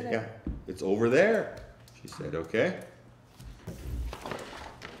 Ellie, over Yeah, there. it's over there. She said, okay.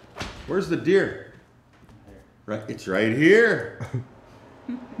 Where's the deer? Right, it's right here.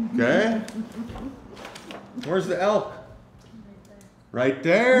 Okay. Where's the elk? Right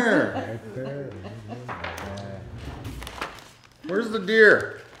there. Right there. Where's the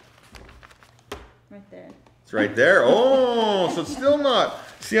deer? Right there. It's right there. Oh, so it's still not.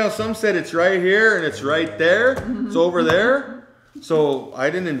 See how some said it's right here and it's right there? It's over there? So I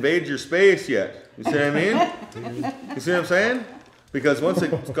didn't invade your space yet. You see what I mean? You see what I'm saying? Because once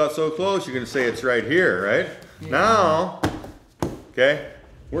it got so close, you're going to say it's right here, right? Yeah. Now, okay,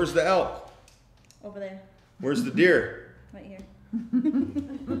 where's the elk? Over there. Where's the deer? Right here.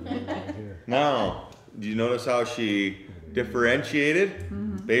 Right here. Now, do you notice how she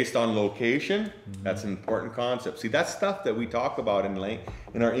differentiated based on location? That's an important concept. See, that's stuff that we talk about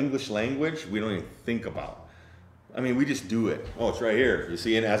in our English language, we don't even think about. I mean, we just do it. Oh, it's right here. You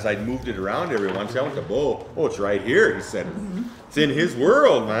see, and as I moved it around everyone, see, I went to Bo. Oh, it's right here, he said. It's in his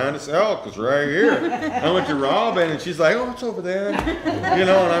world, man. It's elk. It's right here. I went to Robin, and she's like, oh, it's over there. You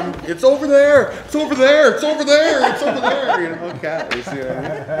know, and it's over there. It's over there. It's over there. It's over there. You know, cat. You see what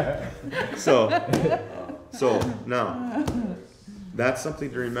I mean? So now, that's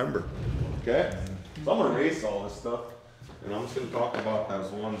something to remember. Okay? So I'm going to erase all this stuff, and I'm just going to talk about those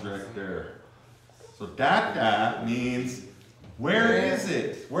ones right there. So that means, where is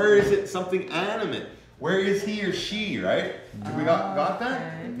it? Where is it something animate? Where is he or she, right? Have we got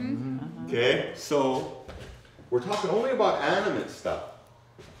that? Okay, so we're talking only about animate stuff.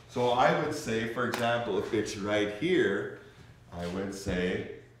 So I would say, for example, if it's right here, I would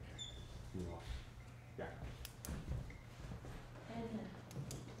say, yeah.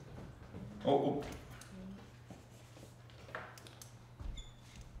 Oh.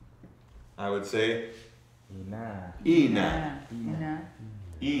 I would say, Ina. Ina. Ina.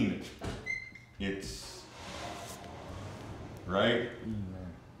 In. It's right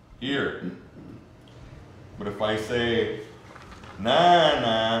here. But if I say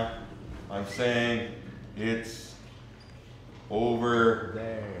na, I'm saying it's over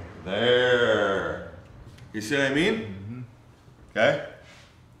there. You see what I mean? Okay?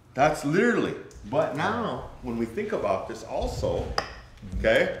 That's literally. But now, when we think about this also,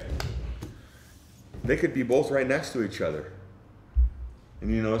 okay, they could be both right next to each other.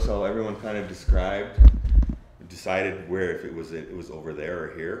 And you notice how everyone kind of decided where, if it was over there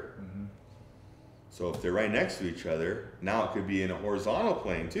or here. So if they're right next to each other, now it could be in a horizontal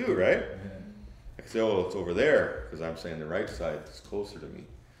plane too, right? I could say, oh, it's over there, because I'm saying the right side is closer to me.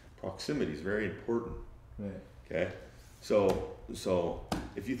 Proximity is very important. Okay? So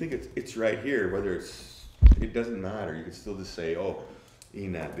if you think it's right here, whether it doesn't matter. You can still just say, oh,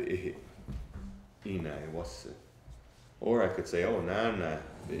 ina bi'ihi. Ina iwasu. Or I could say, oh, nana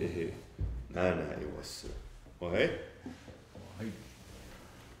bi'ihi. Nana iwasu. Okay?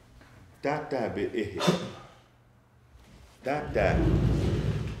 Dada bi'ihi. Dada.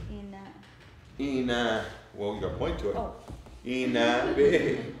 Ina. Ina. Well, you got to point to it. Oh. Ina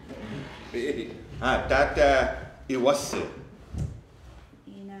bi'ihi. Bi'ihi. Dada iwasu.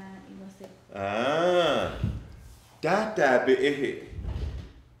 Ina iwase. Dada bi'ihi.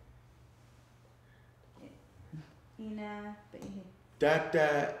 Ina be'ihi.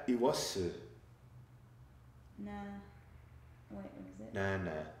 Dada iwasu. Na. Wait, what is it?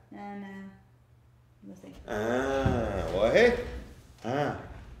 Nana. Nana. Listening. Wahe.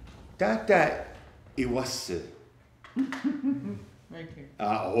 Tata iwasu. Right here.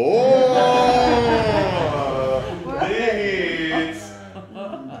 Oh! It's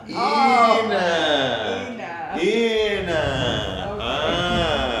Ina. Ina.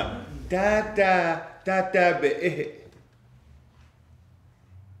 Tata be'eh.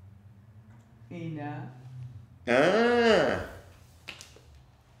 Ina.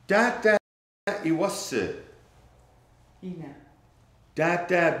 Tata iwasu. Ina.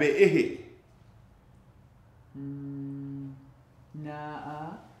 Tata be'eh.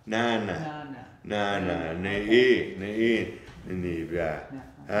 Na'a. Nana. Nana.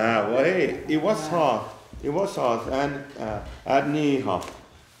 Well, hey, it was hot. And adni ha.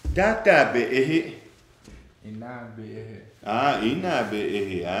 Tata be'eh. Ina be'ehe. Ina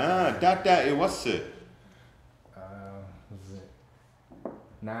be'eh. Tata iwasu. Was it?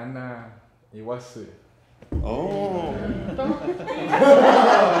 Nana iwasu. Oh.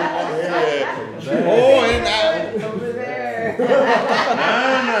 Over there.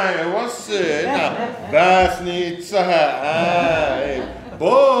 Nana iwasu. Basni tsaha.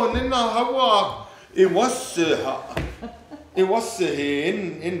 Bo nina hawa. Iwasu. Iwasu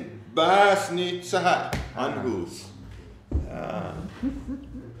in basni tsaha. Anhus.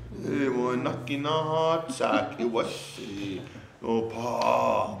 Nakina sak iwasu. Oh,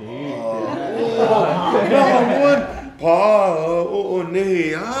 Pa. Oh,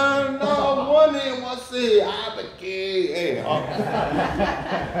 nee. No, one was it. Abaki.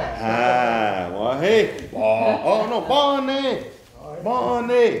 Well, hey. Oh, no,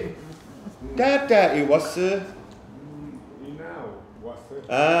 Bonnie. Tata, it was it. Ina wasu.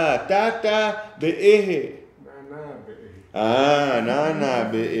 Tata, be'ehe. Nana be'ehe. Nana,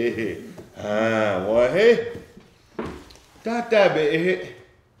 be'ehe. Well, hey. Tata be'ehe.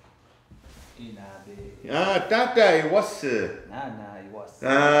 Ina be. Tata, it was it. Nana iwas. No.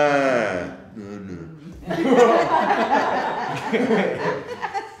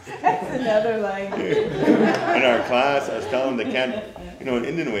 That's another language. In our class, I was telling them they can't, in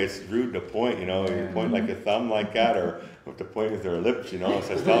Indian way, it's rude to point, you point like a thumb like that, or have to point with their lips, So I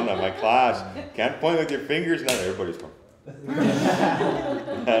was telling them, my class, can't point with your fingers, not everybody's going.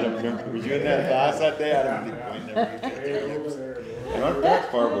 Adam, remember, were you in that class that day? Adam didn't point never with their lips. Not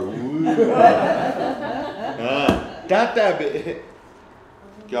that far, but woo. Tata bit.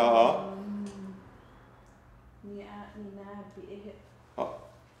 Ja.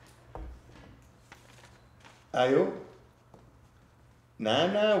 Ayo.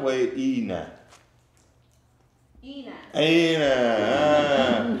 Nana way Ina. Ina.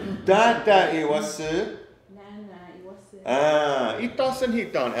 Tata iwasu. Nana iwasu. Itasan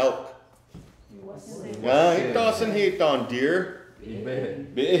hitan elk. Iwasu. Itasan hitan deer.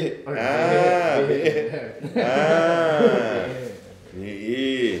 Ibehe. Bit.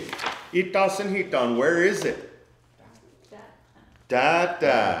 Itasan hitan, where is it?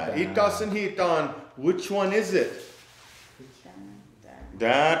 Tata. Itasan hitan, which one is it?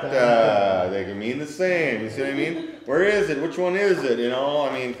 Data. They can mean the same. You see what I mean? Where is it? Which one is it?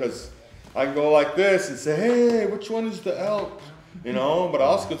 Because I can go like this and say, hey, which one is the elk? But I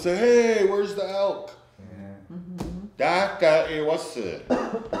also could say, hey, where's the elk? Data, what's it?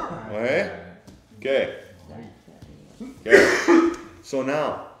 Okay? Okay. So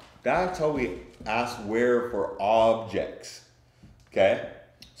now, that's how we ask where for objects. Okay?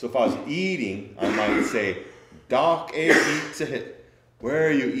 So if I was eating, I might say, Doc eats it. Where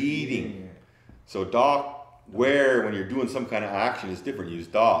are you eating? So doc, where, when you're doing some kind of action, is different. You use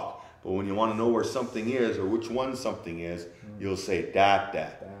doc. But when you want to know where something is or which one something is, you'll say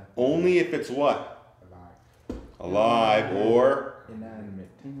that. Only if it's what? Alive or? Inanimate.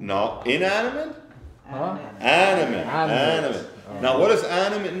 No, inanimate? Huh? Animate. Now what does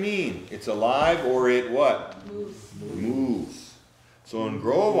animate mean? It's alive or it what? Moves. So in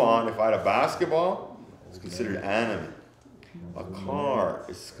Grovan, if I had a basketball, it's considered animate. A car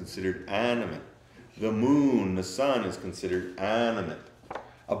is considered animate. The moon, the sun is considered animate.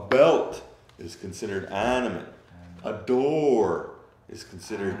 A belt is considered animate. A door is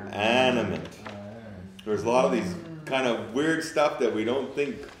considered animate. There's a lot of these kind of weird stuff that we don't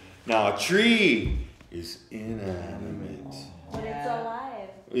think. Now a tree is inanimate. But it's alive.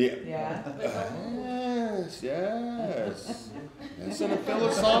 Yeah. Yes. It's in a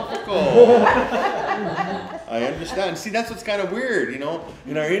philosophical. I understand. See, that's what's kind of weird, In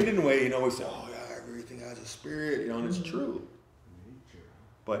our Indian way, we say, oh yeah, everything has a spirit, and it's true.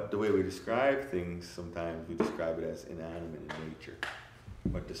 But the way we describe things, sometimes we describe it as inanimate in nature.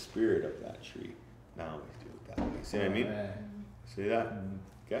 But the spirit of that tree, now we do it that way. See what I mean? See that?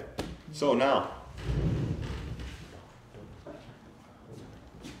 Okay. So now,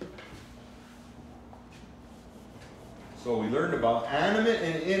 So we learned about animate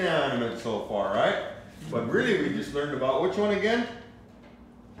and inanimate so far, right? But really we just learned about which one again?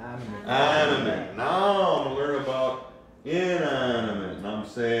 Animate. Now I'm going to learn about inanimate. And I'm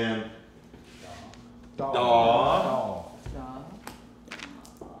saying da, Dog.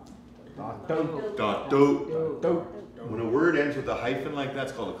 da, do. When a word ends with a hyphen like that,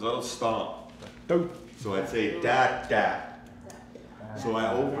 it's called a glottal stop. So I'd say dat, dat. So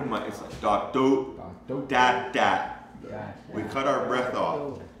I open my, it's like da, do, dat, dat. We cut our breath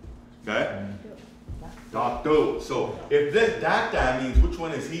off. Okay? Da, do. So if this dat, dat means which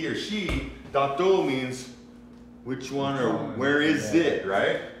one is he or she, da, do means which one or where is it,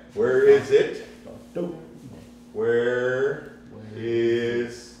 right? Where is it? Where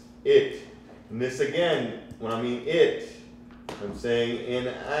is it? And this again, when I mean it, I'm saying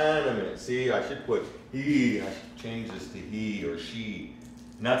inanimate. See, I should put he, I should change this to he or she.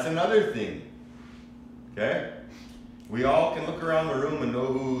 And that's another thing. Okay? We all can look around the room and know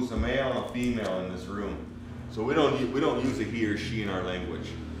who's a male and a female in this room. So we don't use a he or she in our language.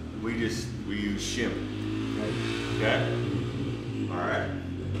 We use shim. Okay? Alright.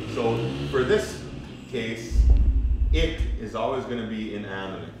 So for this case, it is always going to be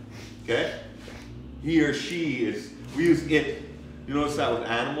inanimate. Okay? He or she is, we use it. You notice that with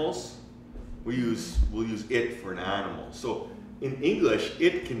animals? We'll use it for an animal. So in English,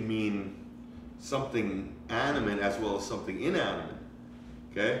 it can mean something animate as well as something inanimate.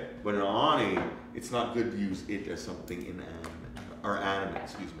 Okay? But in Aani, it's not good to use it as something inanimate, or animate,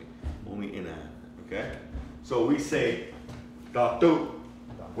 excuse me. Only inanimate. Okay? So we say, Datu.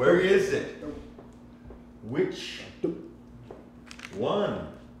 Where is it? Which one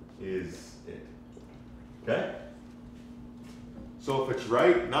is it? Okay? So if it's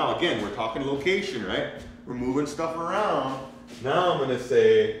right, now again, we're talking location, right? We're moving stuff around. Now I'm going to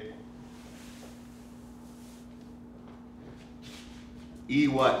say, E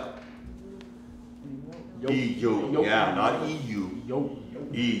what? E-yo. Yeah, not E-U.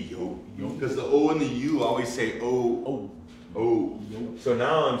 E-yo. Because the O and the U always say O. O. So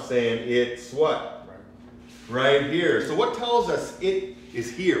now I'm saying it's what? Right here. So what tells us it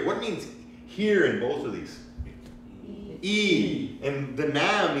is here? What means here in both of these? E. And the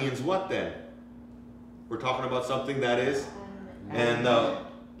na means what then? We're talking about something that is? And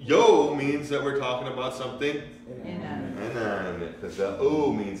yo means that we're talking about something inanimate. Because the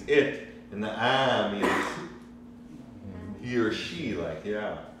O means it. And the a means he or she, like,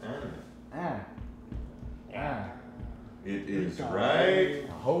 yeah, animate. It is right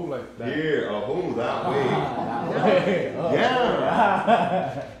A hole like that. here, a hole that way.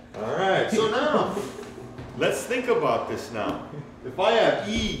 Yeah. All right, so now, let's think about this now. If I have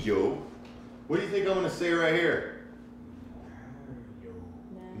E-yo, what do you think I'm going to say right here?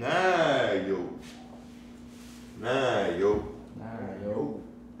 Na-yo. Na-yo.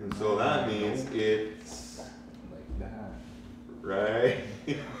 And so that means it's right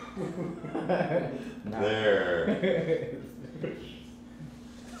there.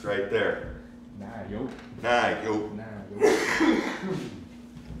 It's right there. Na-yo.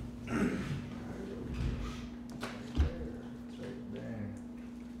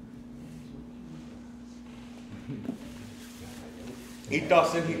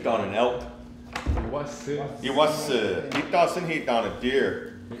 Hitasen heat on an elk. Hitasen heat on a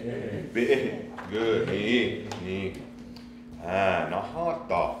deer. Big. Good. Knee.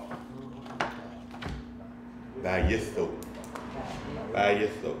 Nahata. Bayitho.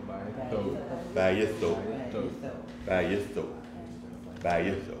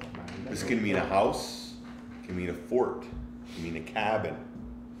 This can mean a house, can mean a fort, can mean a cabin,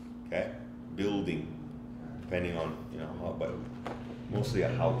 okay? Building, depending on, how, but mostly a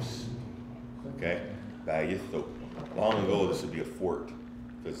house, okay? Bayitho. Long ago, this would be a fort,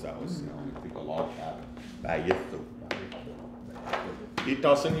 because that was, I think a log cabin. Bayitho.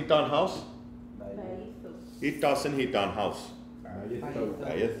 Itasen hitan house? Itasen hitan house.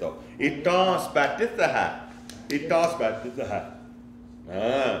 Bayitho. Itas batithaha. Itas batithaha.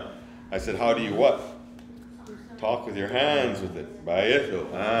 I said, how do you what? Talk with your hands with it. Bayitho.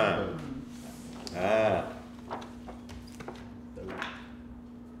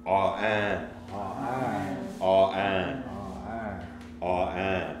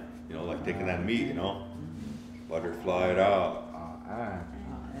 Like taking that meat, butterfly it out.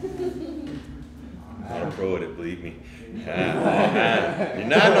 Not a pro at it, believe me. You're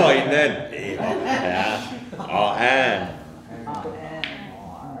not annoying then.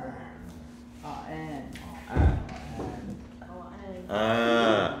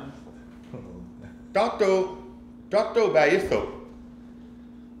 Tato Bayitho.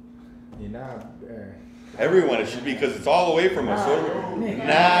 Ina Everyone, it should be because it's all away from us.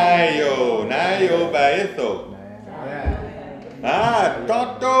 Nayo Bayitho.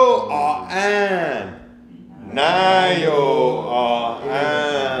 Tato An. Nayo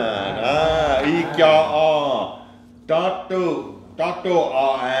An. Ikya Tato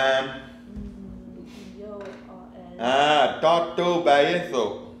An. Yo, and Tato Bayitho.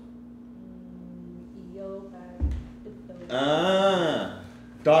 yo,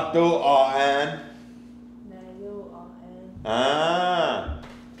 Tato An. na yo, and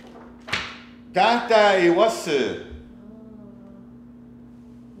Tata Iwasu.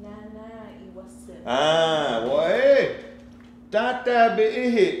 na iwasu. Wae. Tata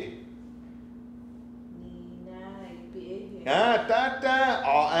Bihi. Ni na ibihe. Tata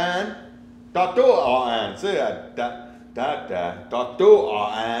An. Tato An. Say Tata. Tato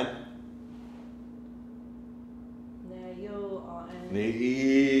An. Na yo, and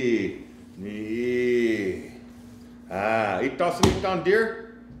Ni. Itasan hitan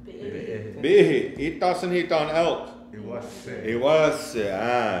deer. ibihe. Bihi. Itasan hitan elk. Iwase. Iwase.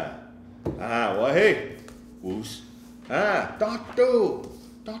 Wahe. Woos. Tato.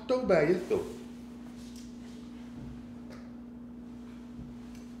 Tato Bayitho.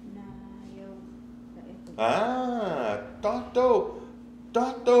 Na yo.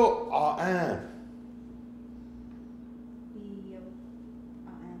 Tato An. Iyo.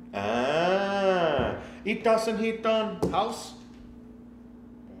 Itasan hitan house.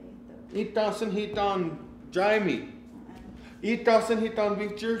 Itasan hitan dry meat. Itasan hitan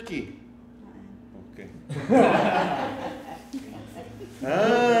beef jerky. Okay.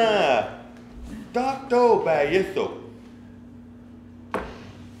 Tato Bayitho.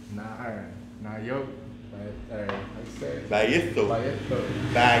 Na yo. Bayitho. Bayitho.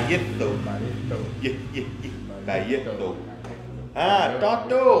 Bayitho. Bayitho. Bayitho.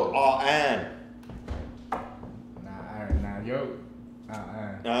 Tato An. Na yo.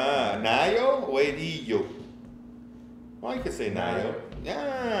 Nayo. Wait, Iyo. Well, you could say Nayo.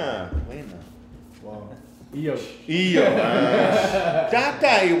 Yeah. Wait now. Wow. Iyo. Iyo.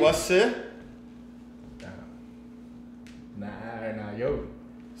 Tata Iwase. Na yo.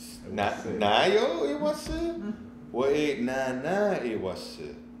 Nayo Iwase. Wait, na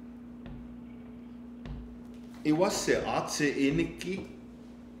Iwase. Iwase atse iniki.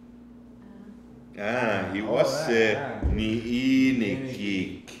 Iwase ni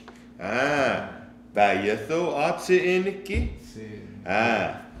iniki. Bayitho atse iniki.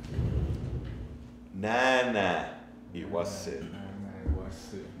 Nana Iwase.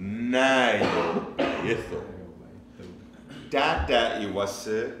 Nayo Bayitho. Tata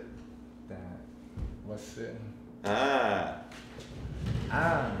Iwase. What's it?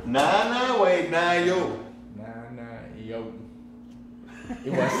 Nana wait Nayo. Na yo.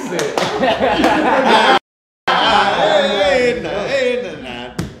 It was it.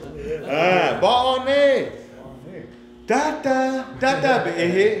 Baone. Tata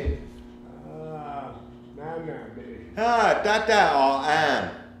behe. Nana be. Tata An.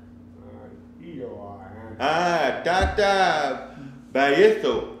 Iyo Tata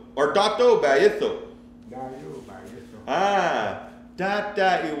Bayitho. Or Tato Bayitho. Na yo Bayitho. Tata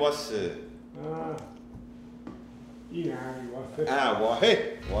Iwase. Ina Iwase.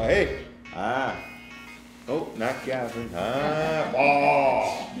 Wahe. Oh, not Gavin.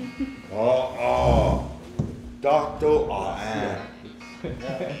 Tato An.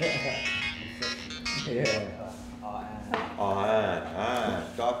 Yeah.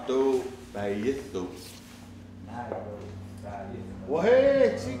 Tato Bayitho. Na yo, bayitho.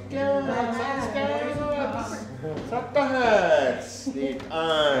 Wahe, chicken. Satahats. Need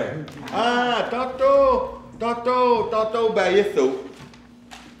Tato Bayitho.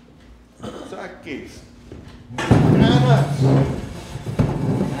 Sakis.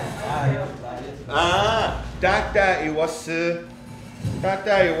 Tata Iwase.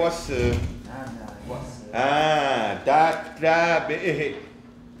 Tata Iwase. Na iwasu. Tata Bihi.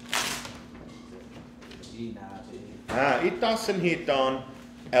 Ina ibihe. Itasan hitan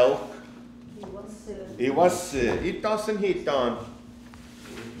elk. Iwasu. Iwase. Itasan hitan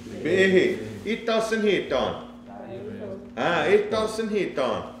Bihi. Itasan hitan. Itasan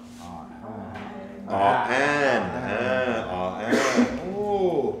hitan. An.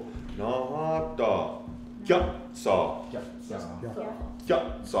 Oh. Nahata. Gyatsa. Gyatsa.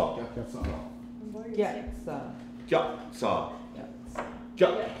 Getsa. Gyatsa. Gyatsa.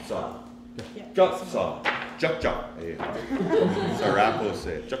 Gyatsa. Gyatsa. Sarapo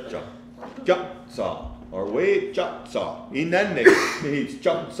said Gyatsa. Gyatsa. Or wait, Gyatsa. Inanik means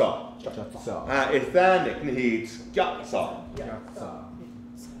Gyatsa. Jatsa. Ethanic needs Gyatsa. Jatsa.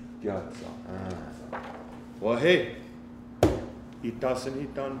 Gyatsa. Well, hey, he doesn't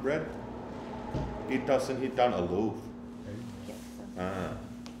eat on bread. He doesn't eat on a loaf.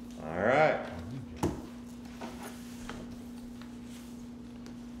 All right.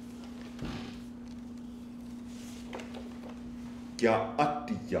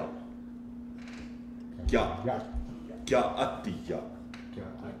 Gyatiya. Gyatiya.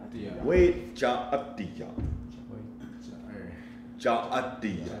 Wait, Gyatiya.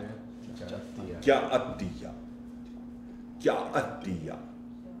 Gyatiya. Gyatiya. Gyatiya.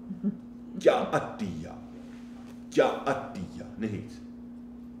 Gyatiya. Gyatiya. Needs.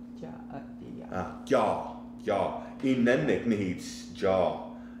 Ja. Innan needs ja.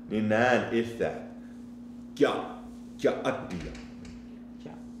 Ninan is that. Gyatiya.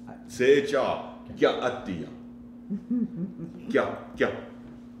 Say ja. Gyatiya. Gyatiya.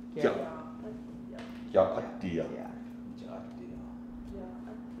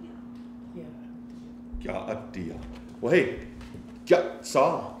 Gyatiya. Well, hey,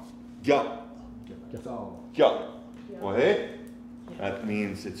 gyatsa. Well, hey, that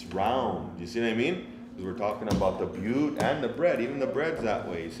means it's round. You see what I mean? Because we're talking about the butte and the bread. Even the bread's that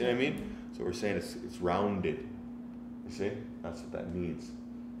way. You see what I mean? So we're saying it's rounded. You see? That's what that means.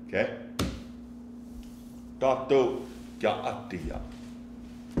 Okay? Tato gyatiya.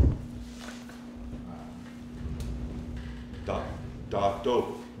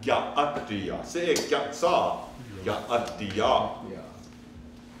 Tato gyatiya. Say gyatsa. Gyatiya.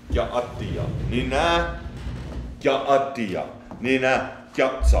 Gyatiya. Nina gyatiya. Nina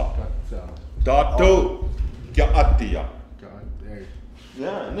gyatsa. Tato gyatiya.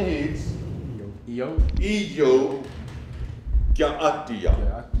 Yeah, needs. Iyo gyatiya.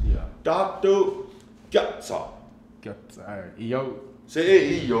 Tato gyatsa.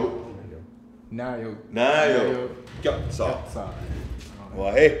 Say iyo. Nayo gyatsa.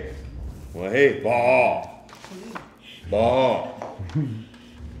 Well, hey, ba.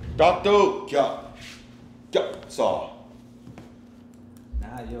 Tato gyatsa.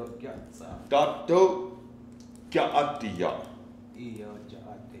 Nayo gyatsa. Tato gyatiya. Iyo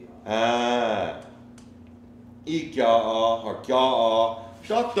gyatiya. Ikya or kya.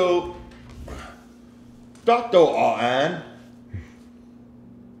 Tato aan.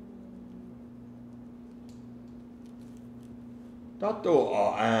 Tato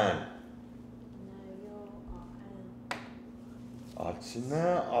aan.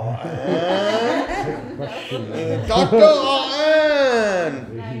 Atsina aan. Tato aan.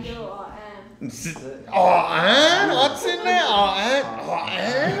 Aan. Atsina aan.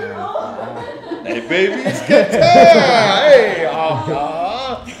 Hey, baby, it's guitar. Hey,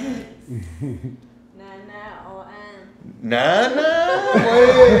 Nana.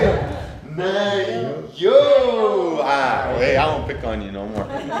 Yo. Hey, I won't pick on you no more.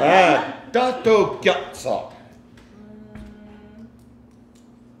 Tato gyatsa.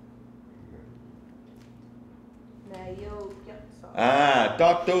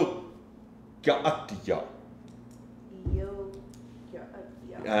 Tato gyatiya.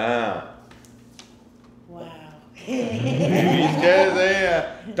 Wow. Baby's good there.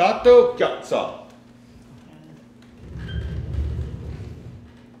 Tato gyatsa.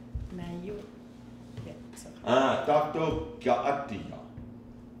 Tato gyatiya.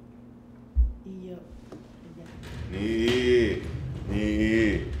 Nee.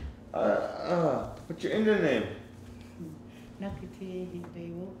 What's your Indian name?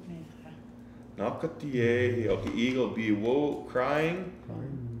 Nakatiye. Okay, eagle be woe crying.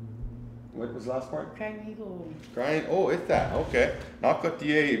 What was the last part? Crying eagle. Crying. Oh, it's that. Okay.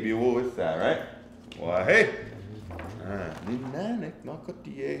 Nakatiye be woe. It's that, right? Well, hey. Ninanik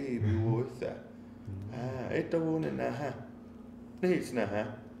nakatiye be woe. It's that. Ito wunin na ha. Needs na ha.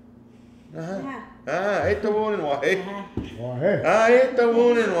 Ito wunin wa hey. Ito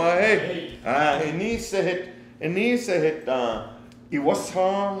wunin wa hey. It needs to hit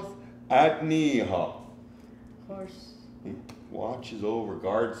Iwasha at Niha. Horse. He watches over,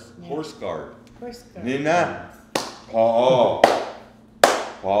 guards, horse guard. Horse guard. Nina. Paw.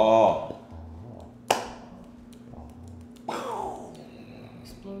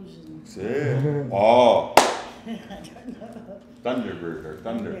 Explosion. See? Oh. Thunderbird or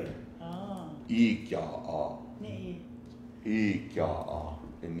thunder. Oh. Ikya. Nee. Ikya.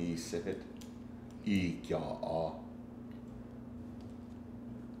 And he said, Ikya.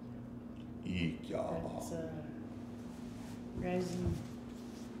 That's rising.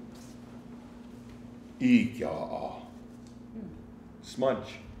 Ikya.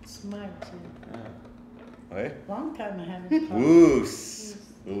 Smudge. Smudge. Hey? Long time I haven't called. Woos.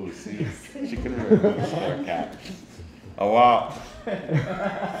 Ooh, see, she can remember this other cat. Oh wow.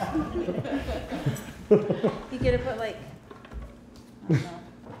 You could have put like, I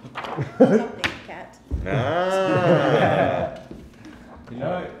don't know, something cat. Ah. You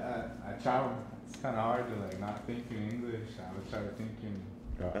know, I try. It's kind of hard to like not think in English. I would try to think in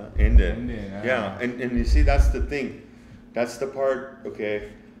Indian. Indian. Yeah, and you see, that's the thing. That's the part, okay,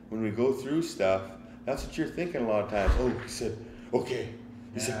 when we go through stuff, that's what you're thinking a lot of times. Oh, he said, okay.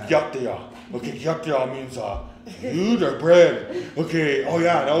 He said, gyatya. Okay, gyatya means food or bread. Okay, oh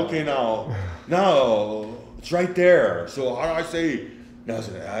yeah, okay, now, it's right there. So how do I say, now is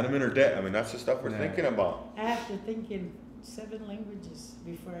it adamant or dead? I mean, that's the stuff we're thinking about. I have to think in 7 languages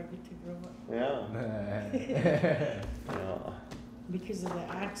before I get to grow up. Yeah. Yeah. Because of the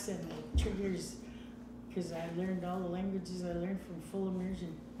accent, it triggers. Because I learned all the languages I learned from full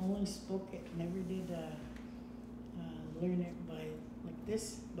immersion. Only spoke it, never did learn it by like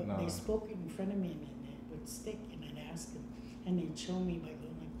this. But they spoke it in front of me and it would stick, and I'd ask them, and they'd show me by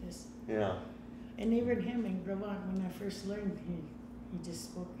going like this. Yeah. And even him in Gravant, when I first learned, he just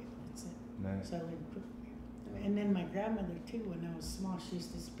spoke it. That's it. Nice. So I learned quickly. And then my grandmother too, when I was small, she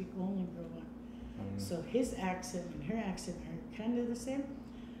used to speak only Gravant. So his accent and her accent are kind of the same,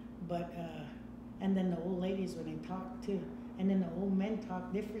 but and then the old ladies when they talk too, and then the old men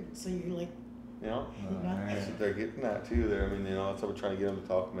talk different. So you're like, Yeah. you know, That's what they're getting at too there. I mean, you know, that's how we're trying to get them to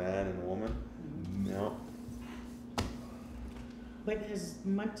talk man and woman. You know? but as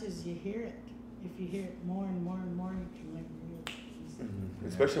much as you hear it, if you hear it more and more and more, you can learn real easy.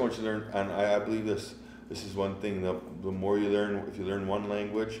 Especially once you learn, and I believe this is one thing, the more you learn, if you learn one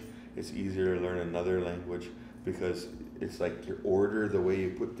language, it's easier to learn another language, because it's like your order, the way you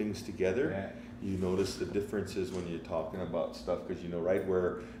put things together. You notice the differences when you're talking about stuff, because you know right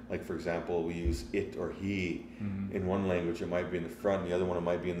where, like for example, we use it or he. In one language it might be in the front, the other one it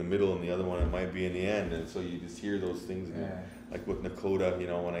might be in the middle, and the other one it might be in the end, and so you just hear those things. Like with Nakota, you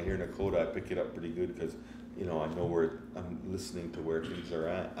know, when I hear Nakota I pick it up pretty good, because you know, I know where I'm listening to where things are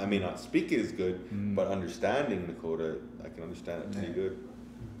at. I may not speak it as good, but understanding Nakota, I can understand it pretty good.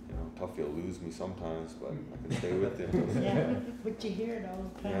 You know, tough, you'll lose me sometimes, but I can stay with him. Yeah, but you hear it all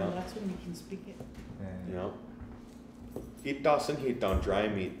the time. Yeah. That's when you can speak it. You know? Itas and hitan, dry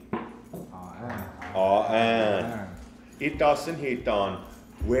meat. Itas and hitan,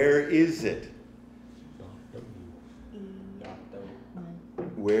 where is it?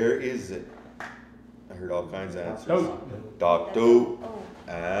 Where is it? I heard all kinds of answers. Dato.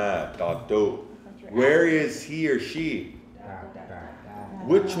 Ah, Dato. Where is he or she?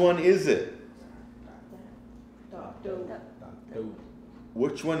 Which one is it?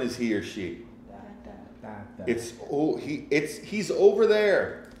 Which one is he or she? He's over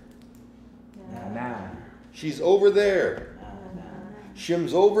there. She's over there.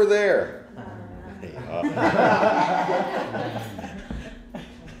 Shim's over there.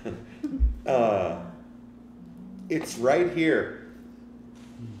 It's right here.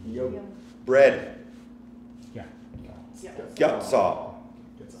 Bread. Gyatsa.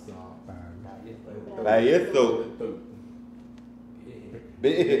 Bayetho.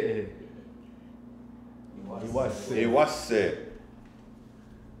 Iwase.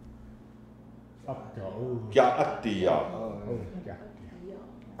 Gyatiya.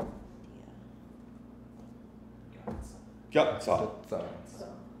 Gyatsa.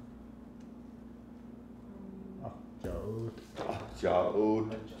 Akjaud.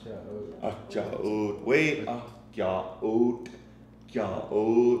 Akjaud. Wait. Akjaud.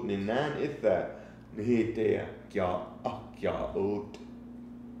 Akjaud. Ninan itha. Nihitea. Akjaud.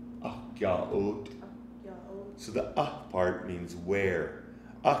 Akjaud. So the part means where.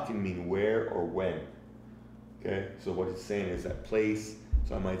 Can mean where or when. Okay, so what it's saying is that place.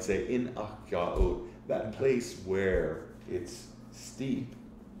 So I might say in Akjaud, that place where it's steep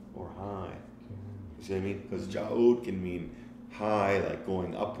or high. You see what I mean? Because Ja'ud can mean high, like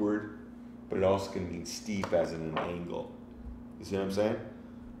going upward, but it also can mean steep as in an angle. You see what I'm saying?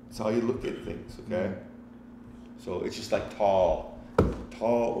 That's how you look at things, okay? So it's just like tall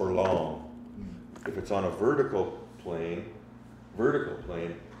or long. If it's on a vertical plane,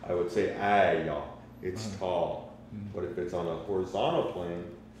 I would say aya, it's tall. But if it's on a horizontal plane,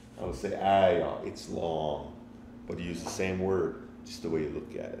 I would say aya, it's long. But you use the same word, just the way you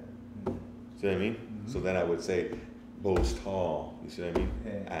look at it. See what I mean? So then I would say Bo's tall. You see what I mean?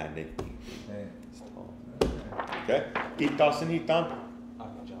 It's tall. Okay? Itas and hitan.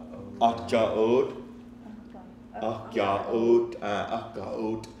 Akjaod. Akjaod.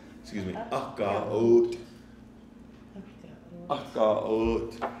 Akjaod. Excuse me. Akjaod.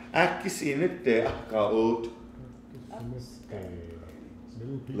 Akjaod. Äkkisinette akjaod.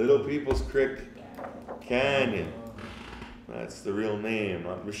 Little People's Creek Canyon. That's the real name,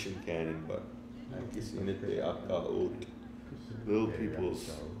 not Mission Canyon, but I guess in it they Akaot. Little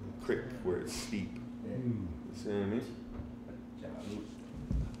People's Creek, where it's steep. You see what I mean?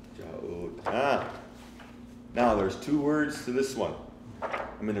 Jaot. Ah. Now there's two words to this one.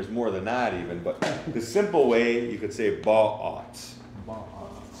 I mean, there's more than that even, but the simple way you could say ba'at.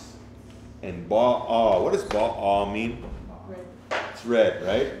 And ba'a. What does ba'a mean? Red. It's red,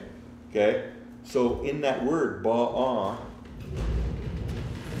 right? Okay. So in that word ba'a,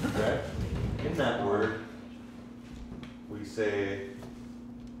 right? In that word, we say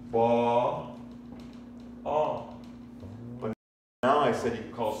ba'a. But now I said you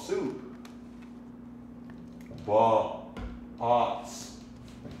can call soup ba'ats.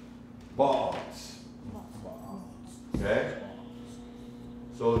 Ba'ats. Okay?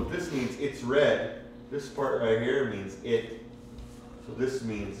 So this means it's red. This part right here means it. So this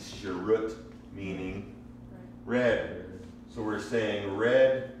means shirut, meaning red. So we're saying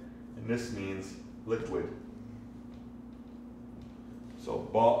red, and this means liquid. So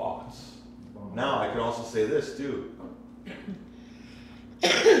ba'ats. Now I can also say this too.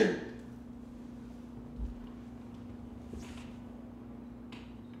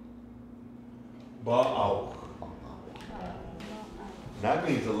 Ba'au. That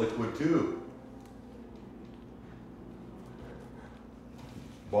means a liquid too.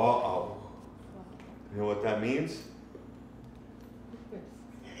 Ba'au. You know what that means?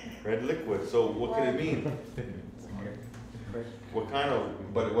 Red liquid. So what can it mean? What kind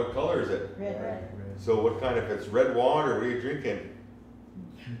of, but what color is it? Red. So what kind, if it's red water, what are you drinking?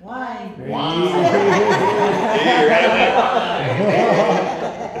 Wine. Wow. Hey,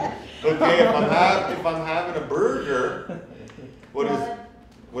 you're okay, if I'm having a burger, what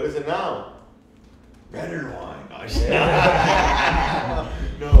is it now? Red or wine?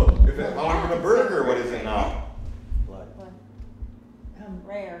 No, if I'm having a burger, what is it now?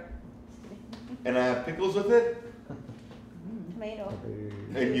 Rare. And I have pickles with it, Tomato.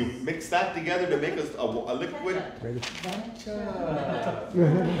 and you mix that together to make a liquid.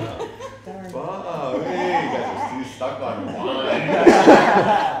 Wow, hey, you guys are too stuck on wine.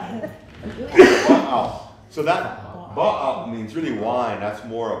 Ba'al. So that ba'al means really wine. That's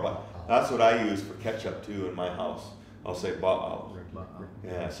more about. That's what I use for ketchup too in my house. I'll say ba'al.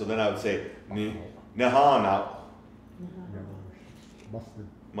 Yeah. So then I would say nehana.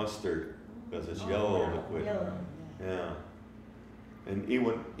 Mustard, because it's yellow liquid. Yellow. Yeah. And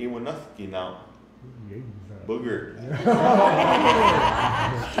iwanufki now. Booger.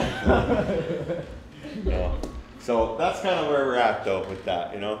 Yeah. So that's kind of where we're at though with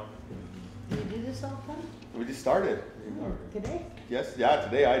that, you know. You do this all the time? We just started. Today? Yes, yeah,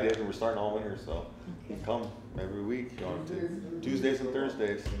 today I did, and we're starting all winter, so you come every week, you want to. Tuesdays and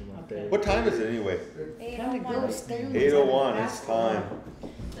Thursdays. Okay. What time is it anyway? Kind of gross there. 8:01, it's time.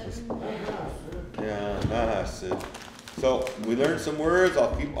 Yeah, that's it. So we learned some words.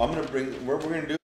 I'm gonna bring, what we're gonna do